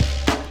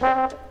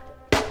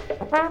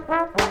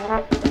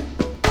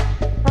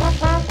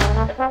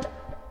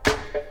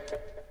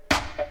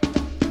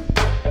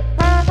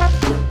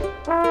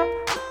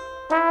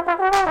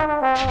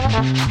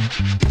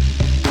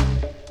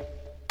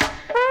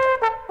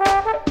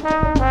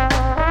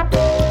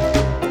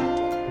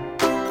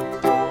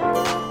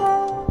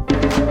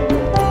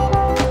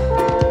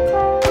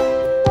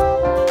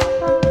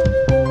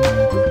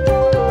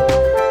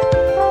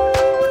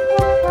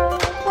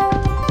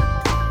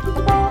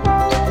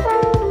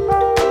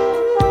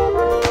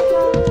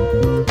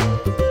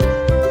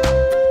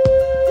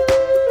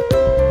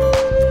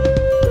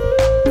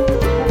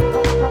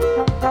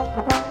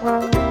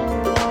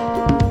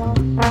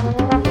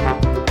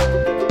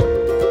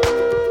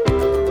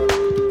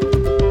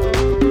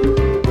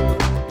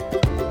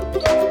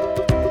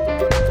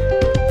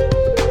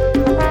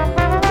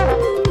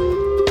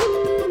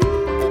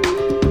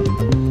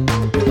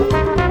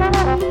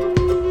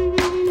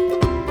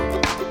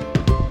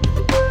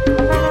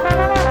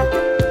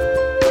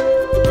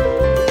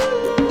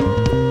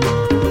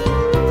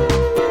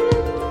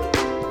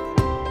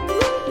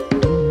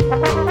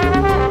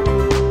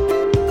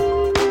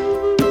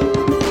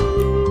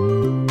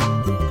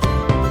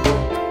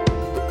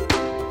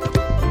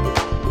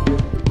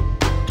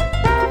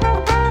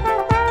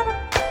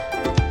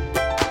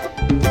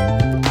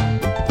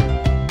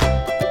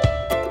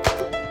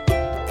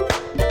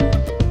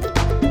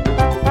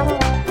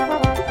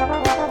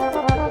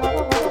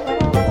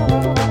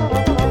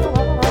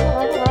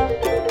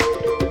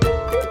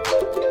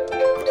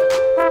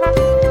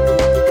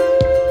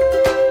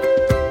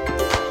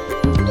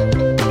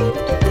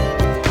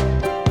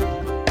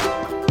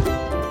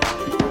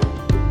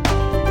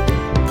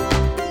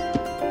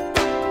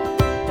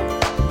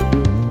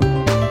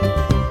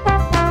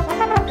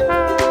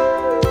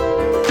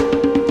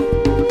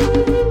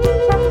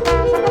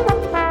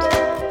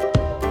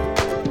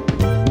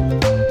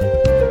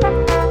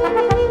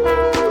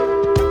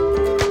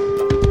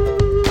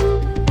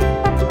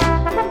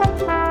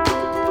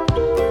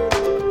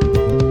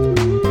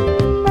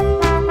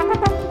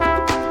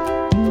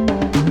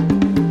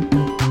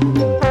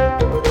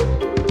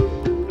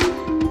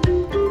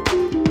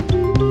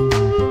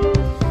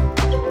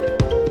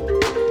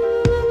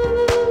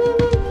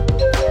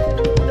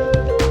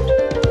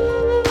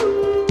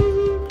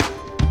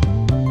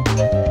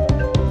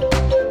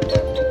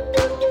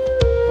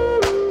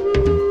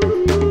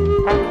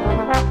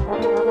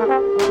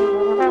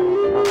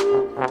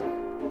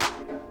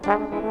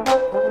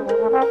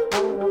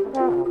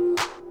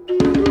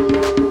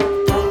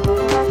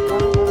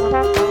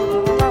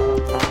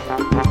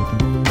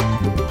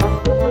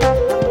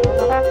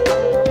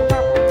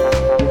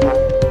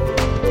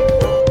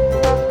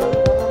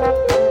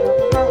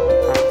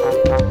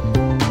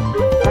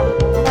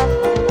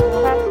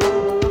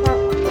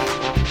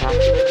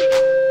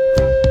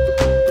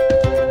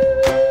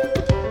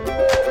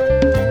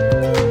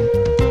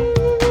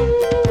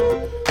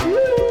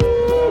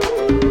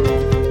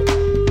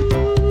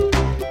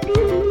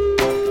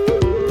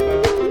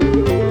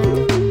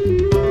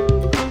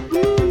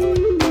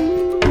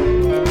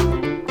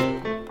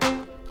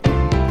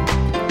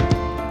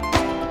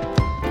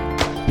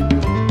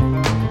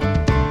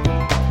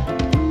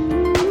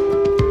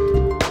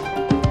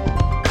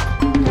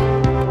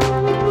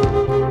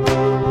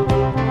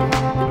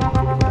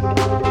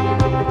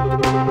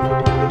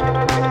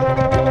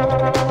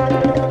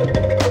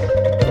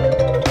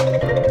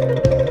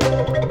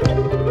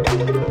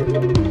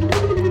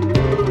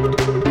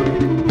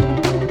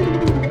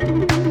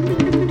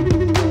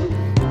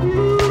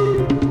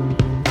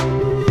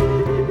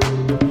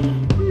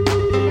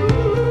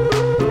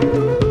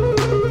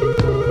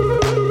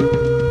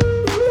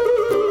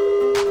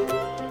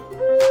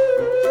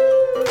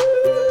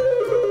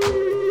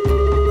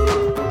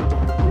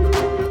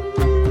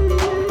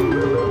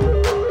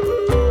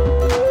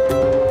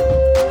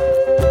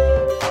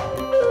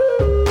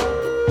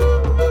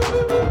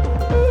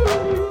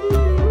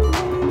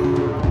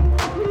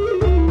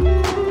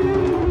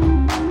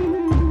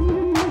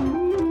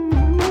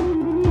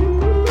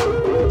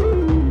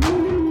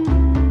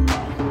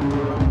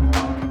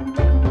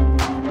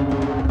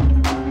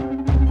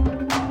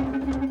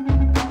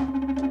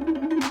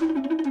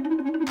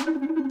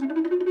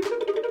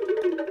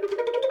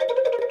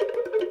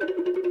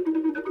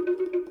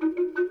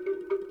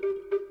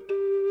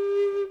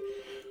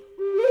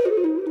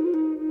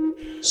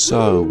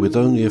 So, with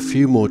only a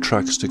few more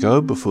tracks to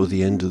go before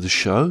the end of the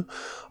show,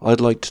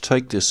 I'd like to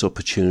take this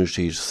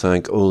opportunity to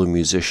thank all the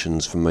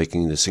musicians for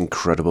making this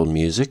incredible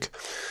music,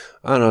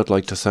 and I'd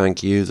like to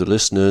thank you, the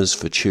listeners,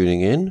 for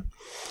tuning in.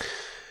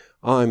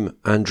 I'm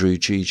Andrew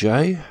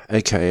GJ,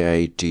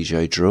 aka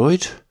DJ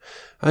Droid,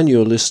 and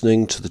you're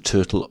listening to the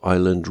Turtle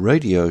Island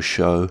Radio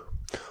Show,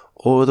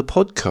 or the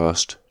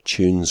podcast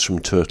Tunes from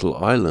Turtle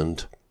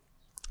Island.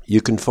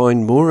 You can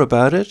find more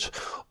about it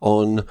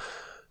on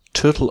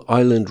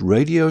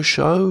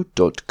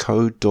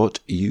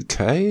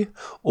turtleislandradioshow.co.uk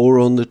or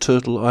on the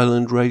Turtle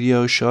Island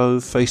Radio Show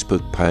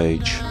Facebook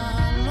page.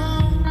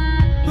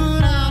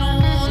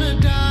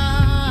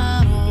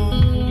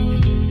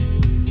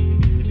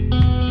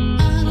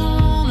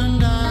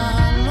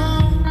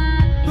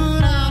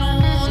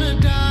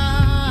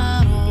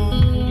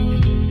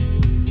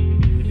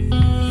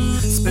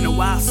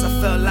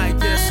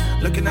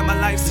 Looking at my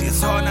life, see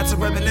it's hard not to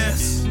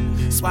reminisce.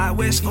 That's why I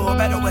wish for a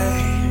better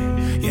way.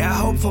 Yeah, I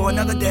hope for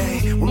another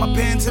day with my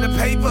pen to the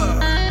paper.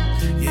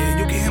 Yeah,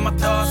 you can hear my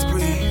thoughts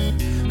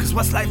breathe. Cause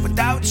what's life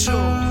without you?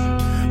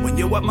 When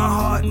you're what my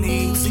heart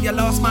needs. See, I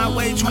lost my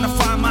way trying to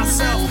find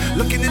myself.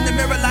 Looking in the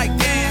mirror like,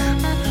 damn,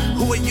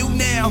 who are you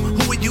now?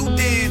 Who are you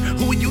then?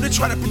 Who are you to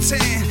try to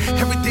pretend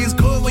everything's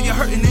good when you're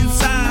hurting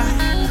inside?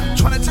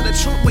 Trying to tell the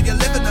truth when you're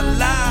living a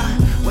lie.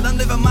 Well, I'm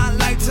living my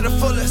life to the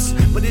fullest,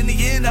 but in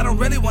the end, I don't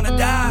really want to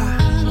die.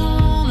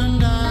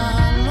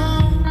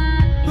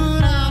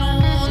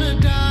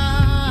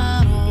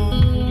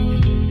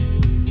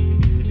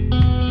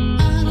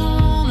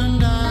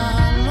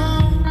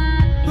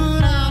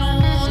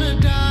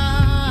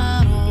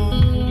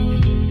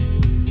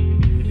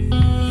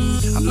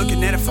 I'm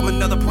looking at it from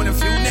another point of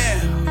view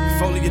now.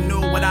 If only you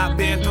knew what I've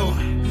been through,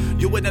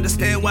 you would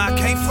understand where I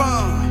came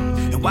from.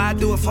 And why I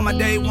do it for my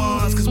day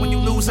ones. Cause when you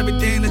lose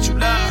everything that you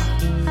love,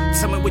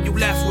 tell me what you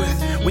left with.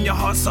 When your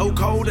heart's so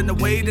cold and the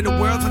weight of the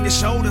world's on your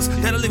shoulders,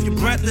 that'll leave you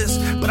breathless.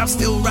 But I'm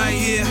still right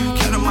here,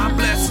 counting my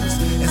blessings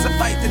as I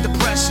fight the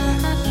depression.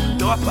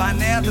 Thought by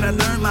now that I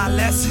learned my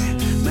lesson.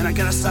 Man, I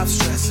gotta stop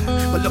stressing.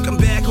 But looking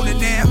back on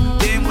it now,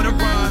 damn what a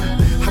run.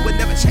 I would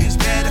never change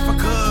that if I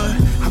could.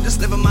 I'm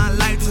just living my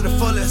life to the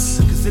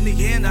fullest. Cause in the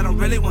end, I don't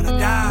really wanna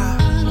die.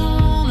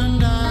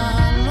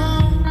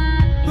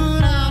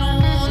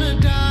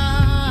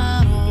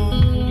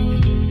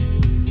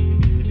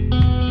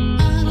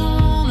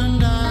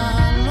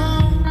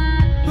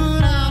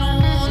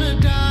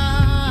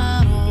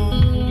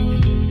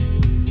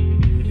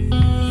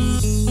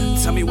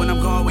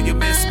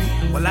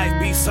 Life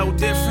be so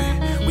different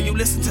when you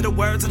listen to the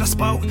words that I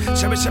spoke.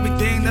 Cherish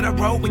everything that I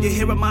wrote when you're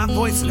hearing my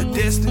voice in the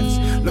distance.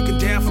 Looking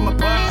down from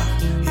above,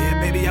 yeah,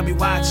 baby, I'll be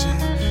watching.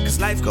 Cause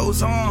life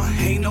goes on,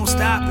 ain't no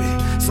stopping.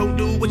 So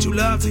do what you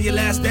love till your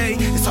last day.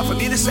 It's hard for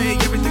me to say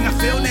everything I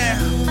feel now.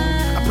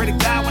 I pray to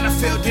God when I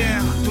feel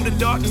down. Through the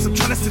darkness, I'm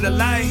trying to see the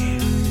light,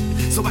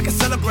 so I can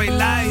celebrate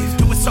life.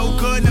 Doing so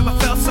good, never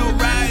felt so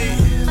right.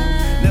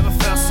 Never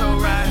felt so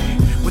right.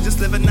 We're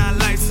just living our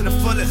lives to the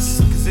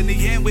fullest. Cause in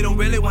the end, we don't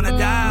really wanna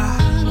die.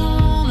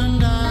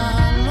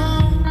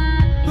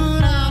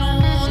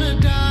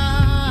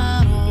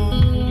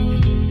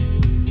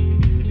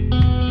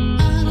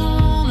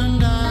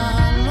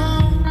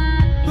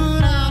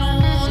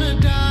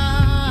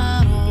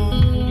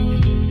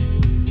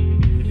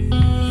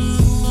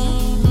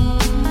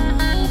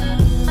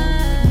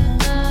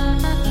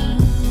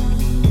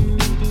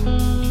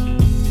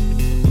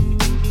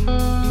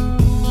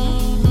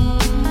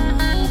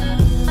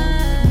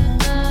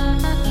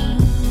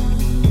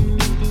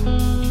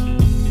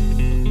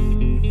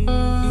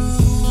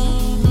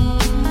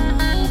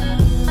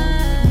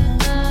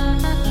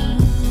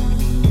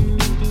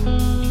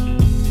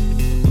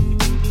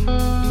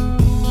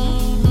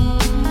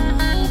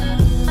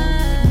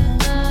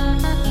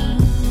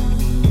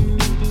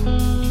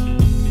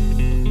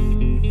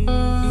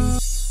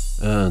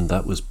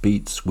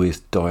 Beats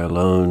with Die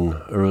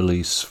Alone, a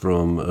release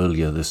from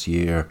earlier this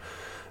year.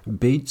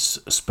 Beats,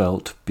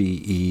 spelt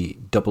Beatz,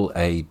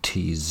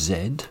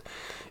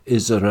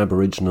 is an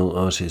Aboriginal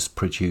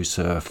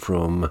artist-producer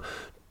from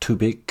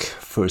Tubik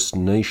First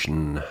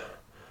Nation.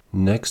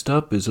 Next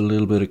up is a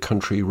little bit of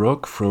country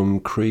rock from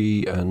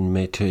Cree and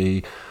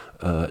Métis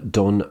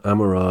Don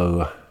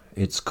Amaro.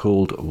 It's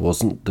called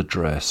Wasn't the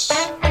Dress.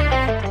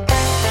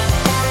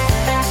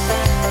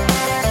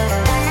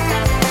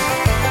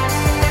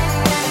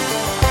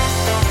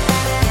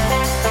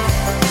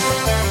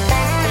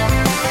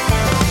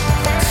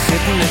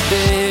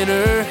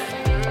 Dinner,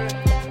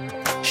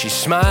 she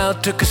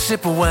smiled, took a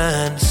sip of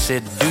wine,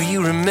 said, do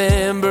you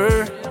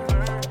remember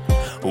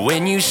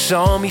when you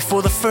saw me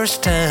for the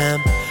first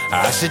time?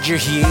 I said, your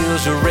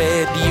heels were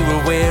red, you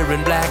were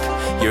wearing black,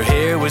 your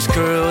hair was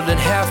curled and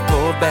half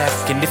pulled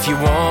back. And if you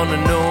wanna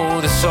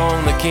know the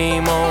song that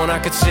came on, I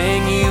could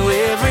sing you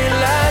every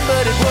line.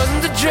 But it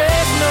wasn't the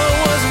dress, no, it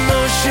wasn't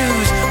those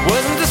shoes,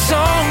 wasn't the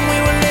song we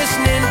were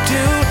listening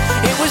to.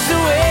 It was the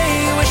way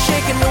you were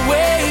shaking, the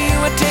way you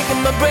were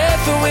taking my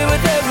breath away with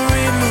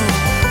every move.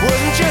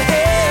 Wasn't your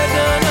hair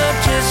done up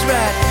just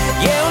right?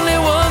 Yeah, only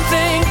one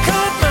thing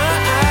caught my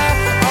eye.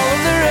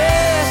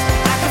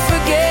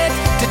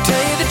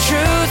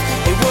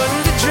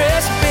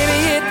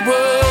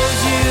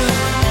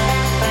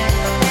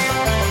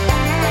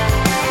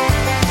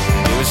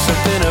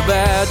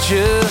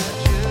 you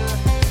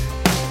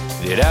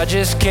that I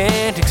just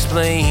can't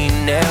explain.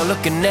 Now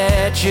looking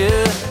at you,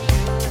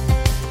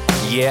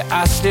 yeah,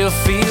 I still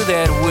feel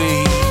that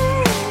way.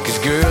 Cause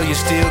girl, you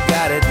still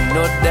got it,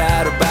 no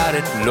doubt about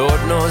it.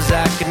 Lord knows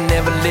I could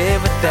never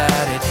live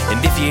without it.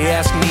 And if you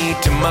ask me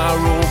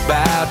tomorrow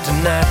about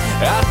tonight,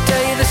 I'll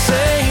tell you the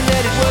same,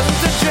 that it wasn't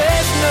the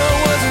dress, no,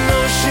 it wasn't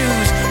those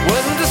shoes,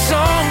 wasn't the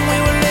song we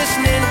were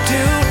listening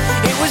to.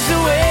 It was the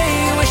way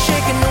you were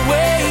shaking, the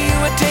way you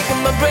were taking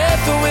my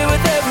breath away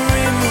with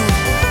every move.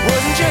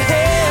 Wasn't your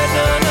hair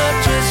done up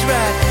just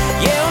right?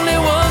 Yeah, only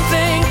one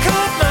thing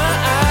caught my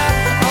eye.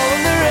 All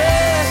of the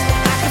rest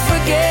I can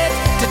forget.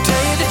 To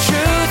tell you the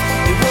truth,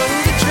 it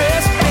wasn't the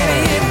dress,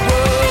 baby, it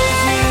was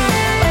you.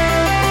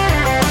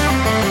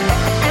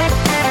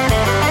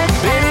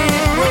 Baby,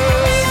 it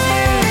was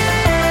you.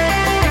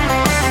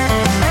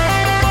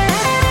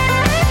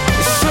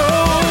 So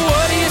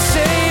what do you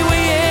say we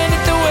end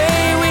it the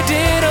way we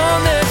did on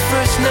that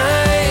first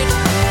night?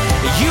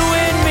 You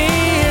and me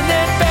in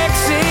that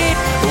backseat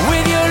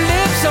with your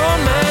lips on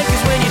mine.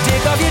 Cause when you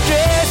take off your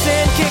dress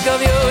and kick off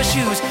your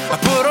shoes, I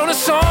put on a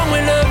song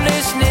we love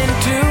listening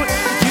to.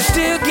 You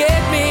still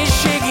get me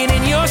shaking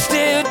and you're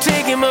still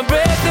taking my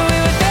breath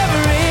away with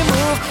every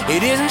move.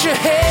 It isn't your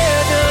hair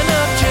done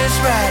up just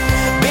right.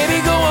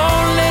 Baby, go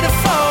on, let it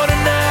fall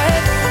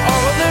tonight.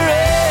 All of the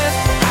rest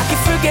I can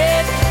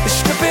forget.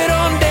 Strip it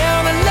on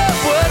down and love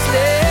what's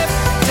left.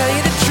 Tell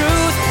you the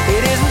truth,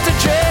 it isn't the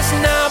dress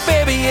now,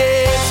 baby,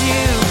 it's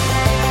you.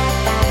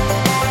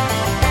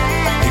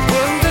 It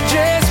wasn't the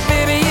dress,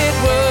 baby, it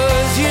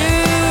was you.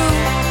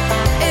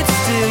 It's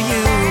still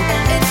you,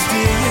 it's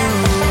still you.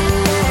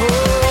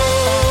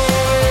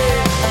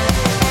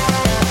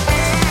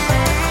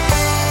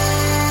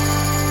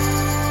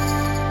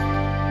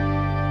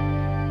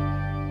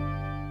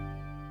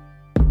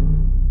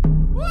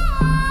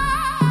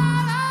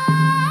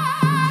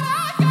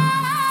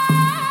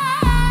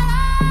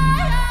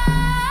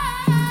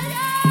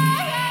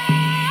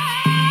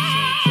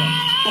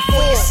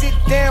 Before you sit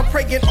down,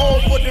 praying all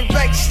for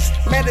directions.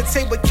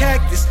 Meditate with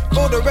cactus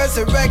for the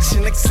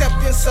resurrection.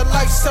 Acceptance of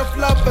life,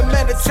 self-love and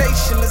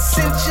meditation.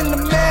 Ascension to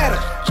matter,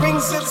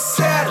 rings of the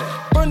Saturn.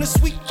 Burn the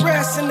sweet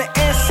grass and the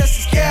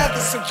ancestors gather.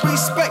 Some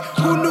respect,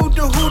 who knew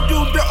the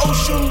hoodoo, the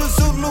Oshun, the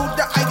Zulu,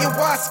 the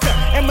ayahuasca,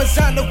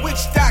 Amazon, the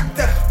witch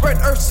doctor. Red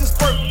earth since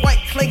birth,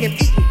 white clay and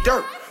eating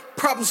dirt.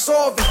 Problem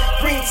solving,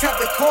 green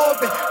tablet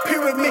carving,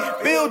 pyramid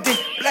building,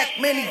 black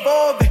men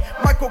evolving,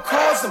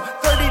 microcosm,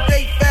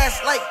 30-day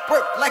fast like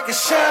work like a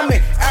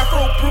shaman,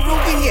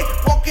 Afro-Peruvian,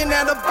 walking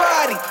out of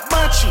body,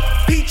 Machu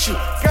Picchu,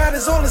 God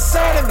is all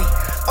inside of me,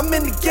 I'm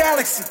in the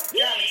galaxy,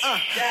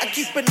 I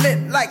keep it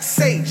lit like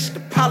sage, the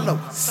Palo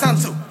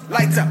Santo,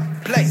 lights up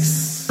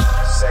place.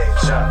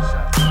 Sage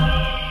up.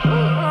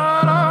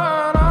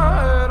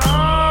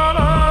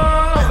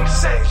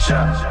 Sage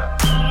up.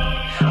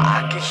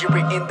 I can hear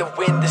it in the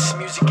wind, this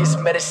music is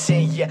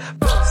medicine, yeah.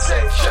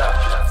 Sage up.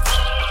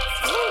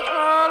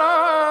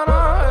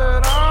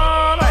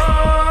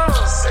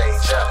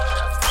 Sage up.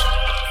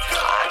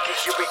 I can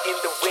hear it in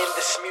the wind,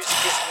 this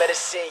music is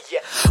medicine,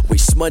 yeah. We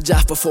smudge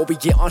off before we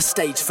get on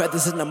stage.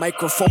 Feathers in the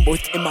microphone,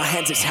 both in my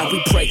hands is how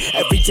we pray.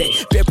 Every day,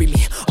 bury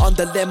me on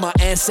the land my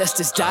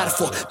ancestors died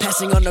for.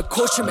 Passing on the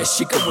culture,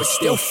 Mexico would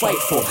still fight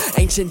for.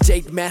 Ancient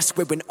jade mask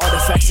wearing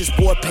artifacts is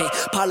war paint.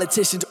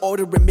 Politicians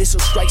ordering missile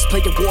strikes,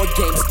 playing war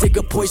games. Dig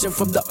up poison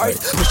from the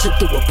earth, push it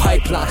through a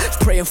pipeline.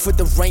 Praying for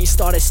the rain,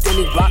 started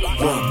stealing rock.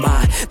 World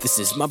mine, this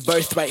is my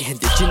birthright.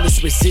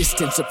 Indigenous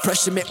resistance,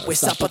 oppression met with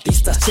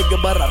zapatistas. Che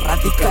Guevara,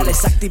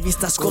 radicales,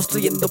 activistas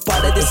construyendo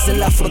paredes en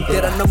la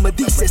frontera. No me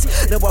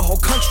dices, now our whole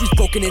country's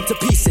broken into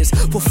pieces.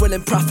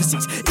 Fulfilling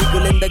prophecies,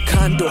 eagle in the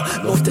condor.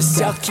 North to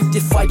south, keep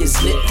your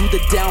fires lit through the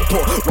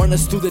downpour. Run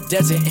us through the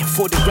desert in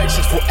 4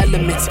 directions, 4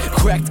 elements.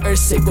 Cracked earth,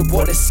 sacred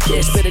water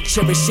scarce, better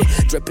cherish it.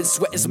 Dripping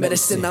sweat is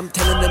medicine, I'm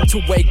telling them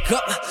to wake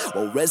up.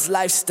 Or res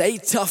life, stay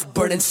tough,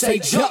 burning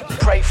sage up.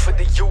 Pray for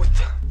the youth.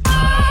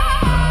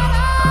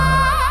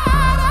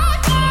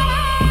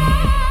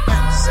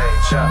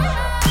 Sage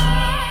up.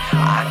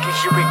 I can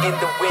hear it in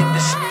the wind,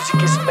 this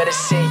music is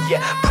medicine,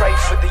 yeah. Pray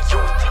for the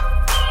youth.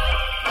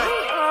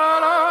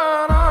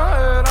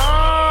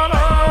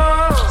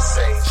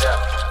 Sage up.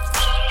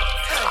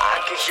 I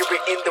can hear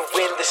it in the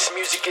wind, this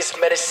music is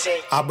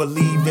medicine. I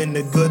believe in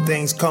the good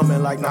things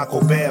coming like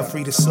Naco Bear.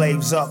 Free the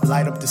slaves up,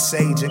 light up the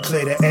sage and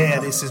clear the air.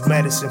 This is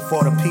medicine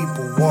for the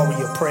people,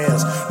 warrior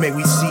prayers. May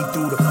we see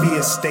through the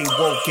fear, stay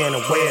woke and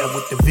aware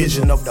with the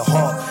vision of the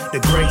heart, the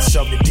grace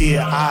of the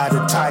deer eye,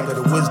 the tiger,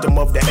 the wisdom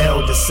of the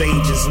elder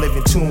sages. Live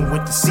in tune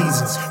with the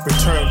seasons,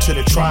 return to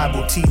the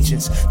tribal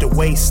teachings. The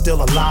way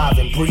still alive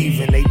and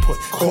breathing. They put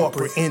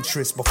corporate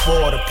interests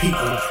before the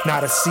people.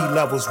 Now the sea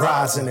levels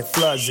rising and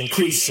floods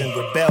increasing.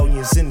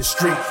 Rebellions in the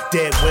street,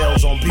 dead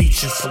whales on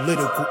beaches.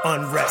 Political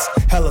unrest,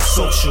 hella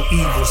social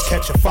evils.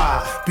 Catch a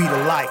fire, be the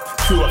light,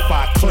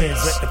 purify,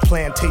 cleanse. Let the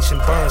plantation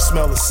burn,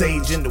 smell the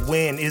sage in the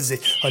wind. Is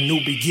it a new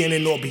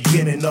beginning or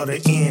beginning of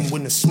the end?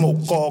 When the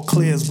smoke all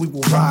clears, we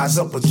will rise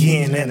up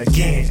again and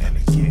again and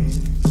again.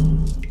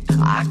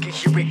 I can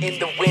hear it in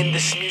the wind,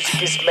 this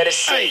music is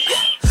medicine.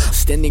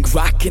 Standing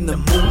rock in the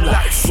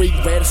moonlight, free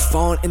red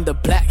fawn in the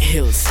Black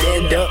Hills.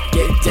 Stand up,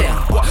 get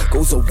down.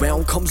 Goes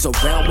around, comes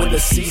around when the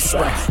seas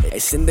swell.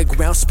 It's in the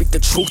ground, speak the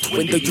truth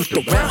when the youth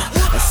around.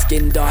 A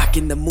skin dark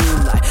in the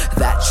moonlight,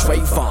 that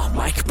Trayvon,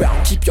 Mike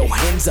Brown. Keep your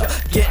hands up,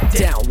 get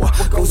down.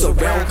 Goes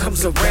around,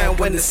 comes around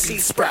when the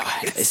seas sprout.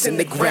 It's in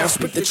the ground,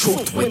 speak the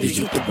truth when the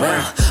youth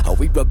around.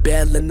 We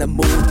rebel in the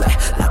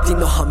moonlight.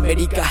 Latino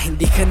America,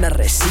 hindi ka na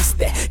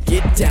resiste.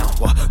 Get down.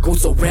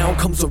 Goes around,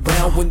 comes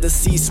around when the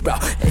seas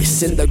sprout.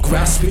 It's in the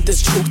ground, speak the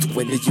truth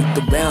when the youth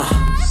around.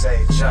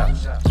 Say jump.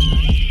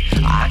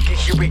 I can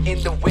hear it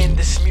in the wind,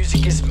 this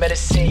music is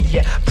medicine,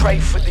 yeah, pray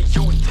for the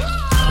youth.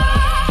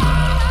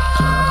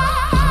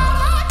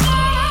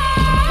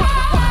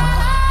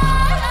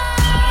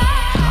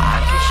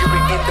 I can hear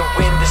it in the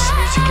wind, this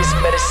music is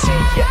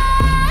medicine, yeah.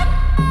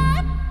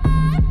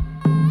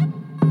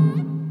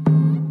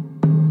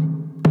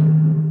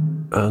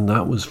 And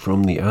that was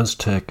from the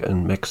Aztec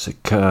and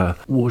Mexica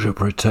water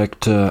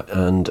protector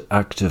and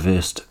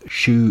activist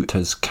Shu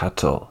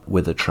Tezcatl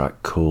with a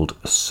track called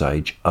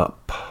Sage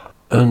Up.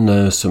 And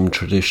now some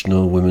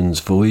traditional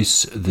women's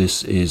voice.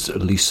 This is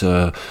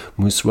Lisa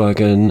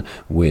Muswagen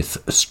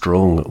with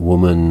Strong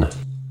Woman.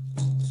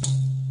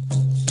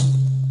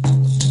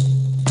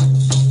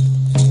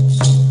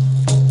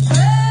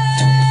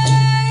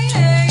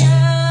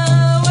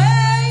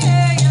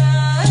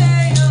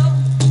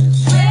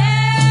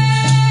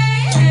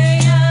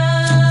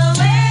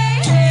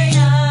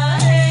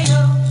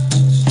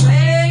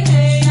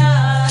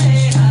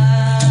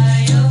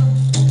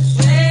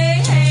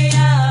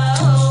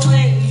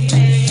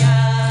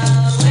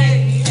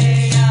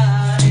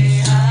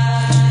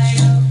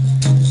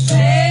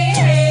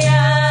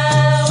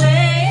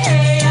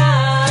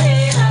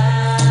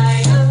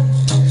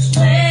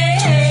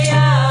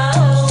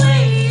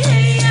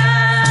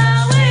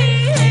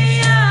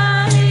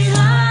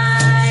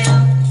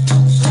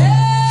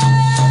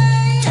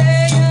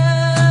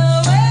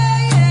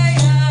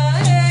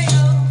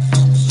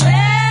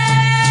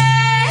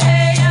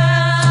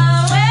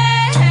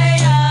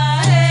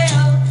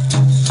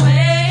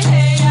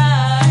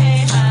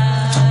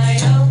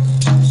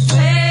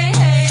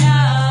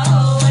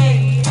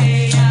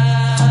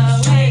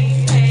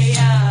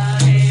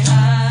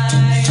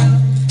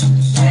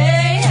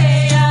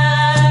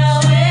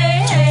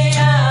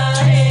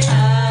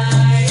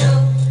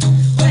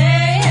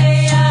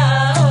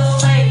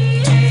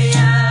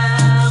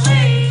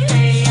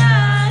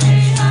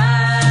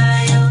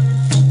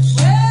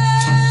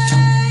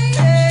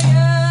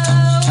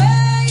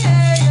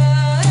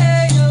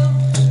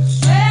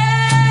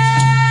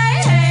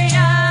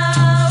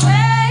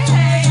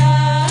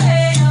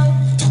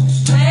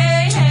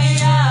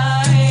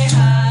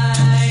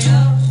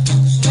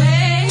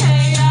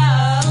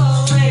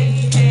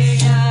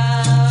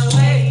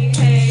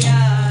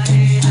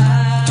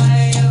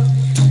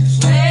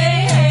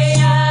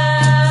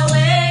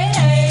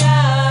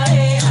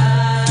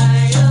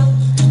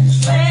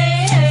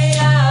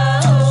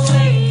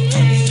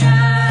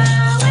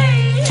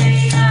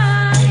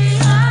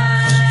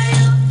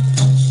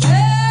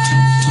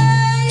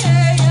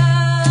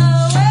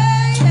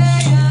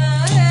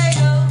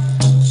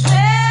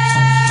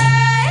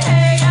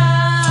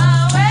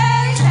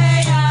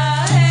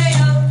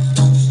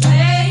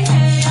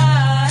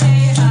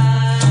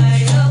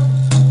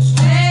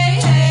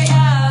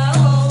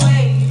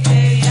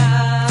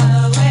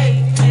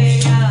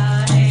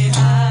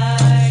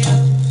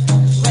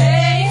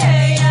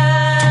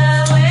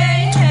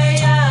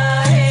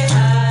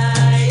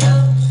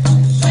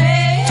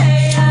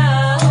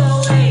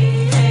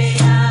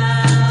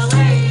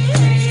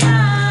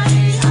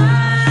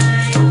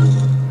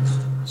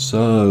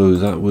 So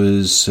that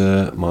was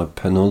my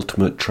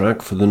penultimate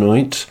track for the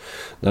night.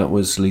 That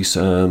was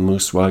Lisa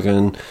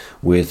Muswagen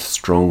with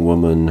Strong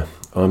Woman.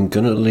 I'm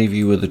going to leave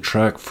you with a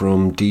track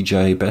from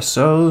DJ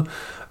Besso.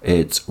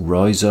 It's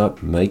Rise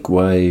Up, Make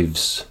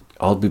Waves.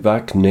 I'll be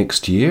back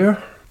next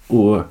year,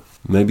 or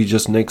maybe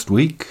just next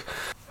week.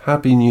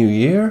 Happy New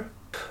Year.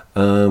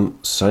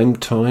 Same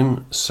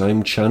time,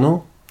 same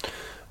channel.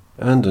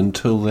 And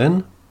until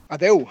then...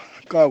 Adeu,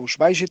 que us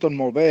vagi tot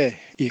molt bé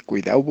i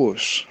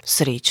cuideu-vos.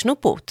 Srečno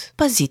pot,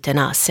 pazite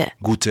na se.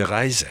 Gute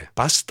Reise,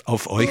 passt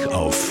auf euch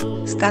auf.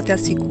 State al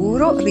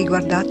sicuro,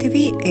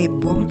 riguardatevi e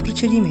buon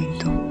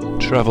procedimento.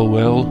 Travel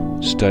well,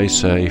 stay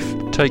safe,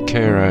 take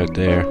care out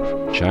there.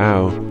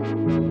 Ciao.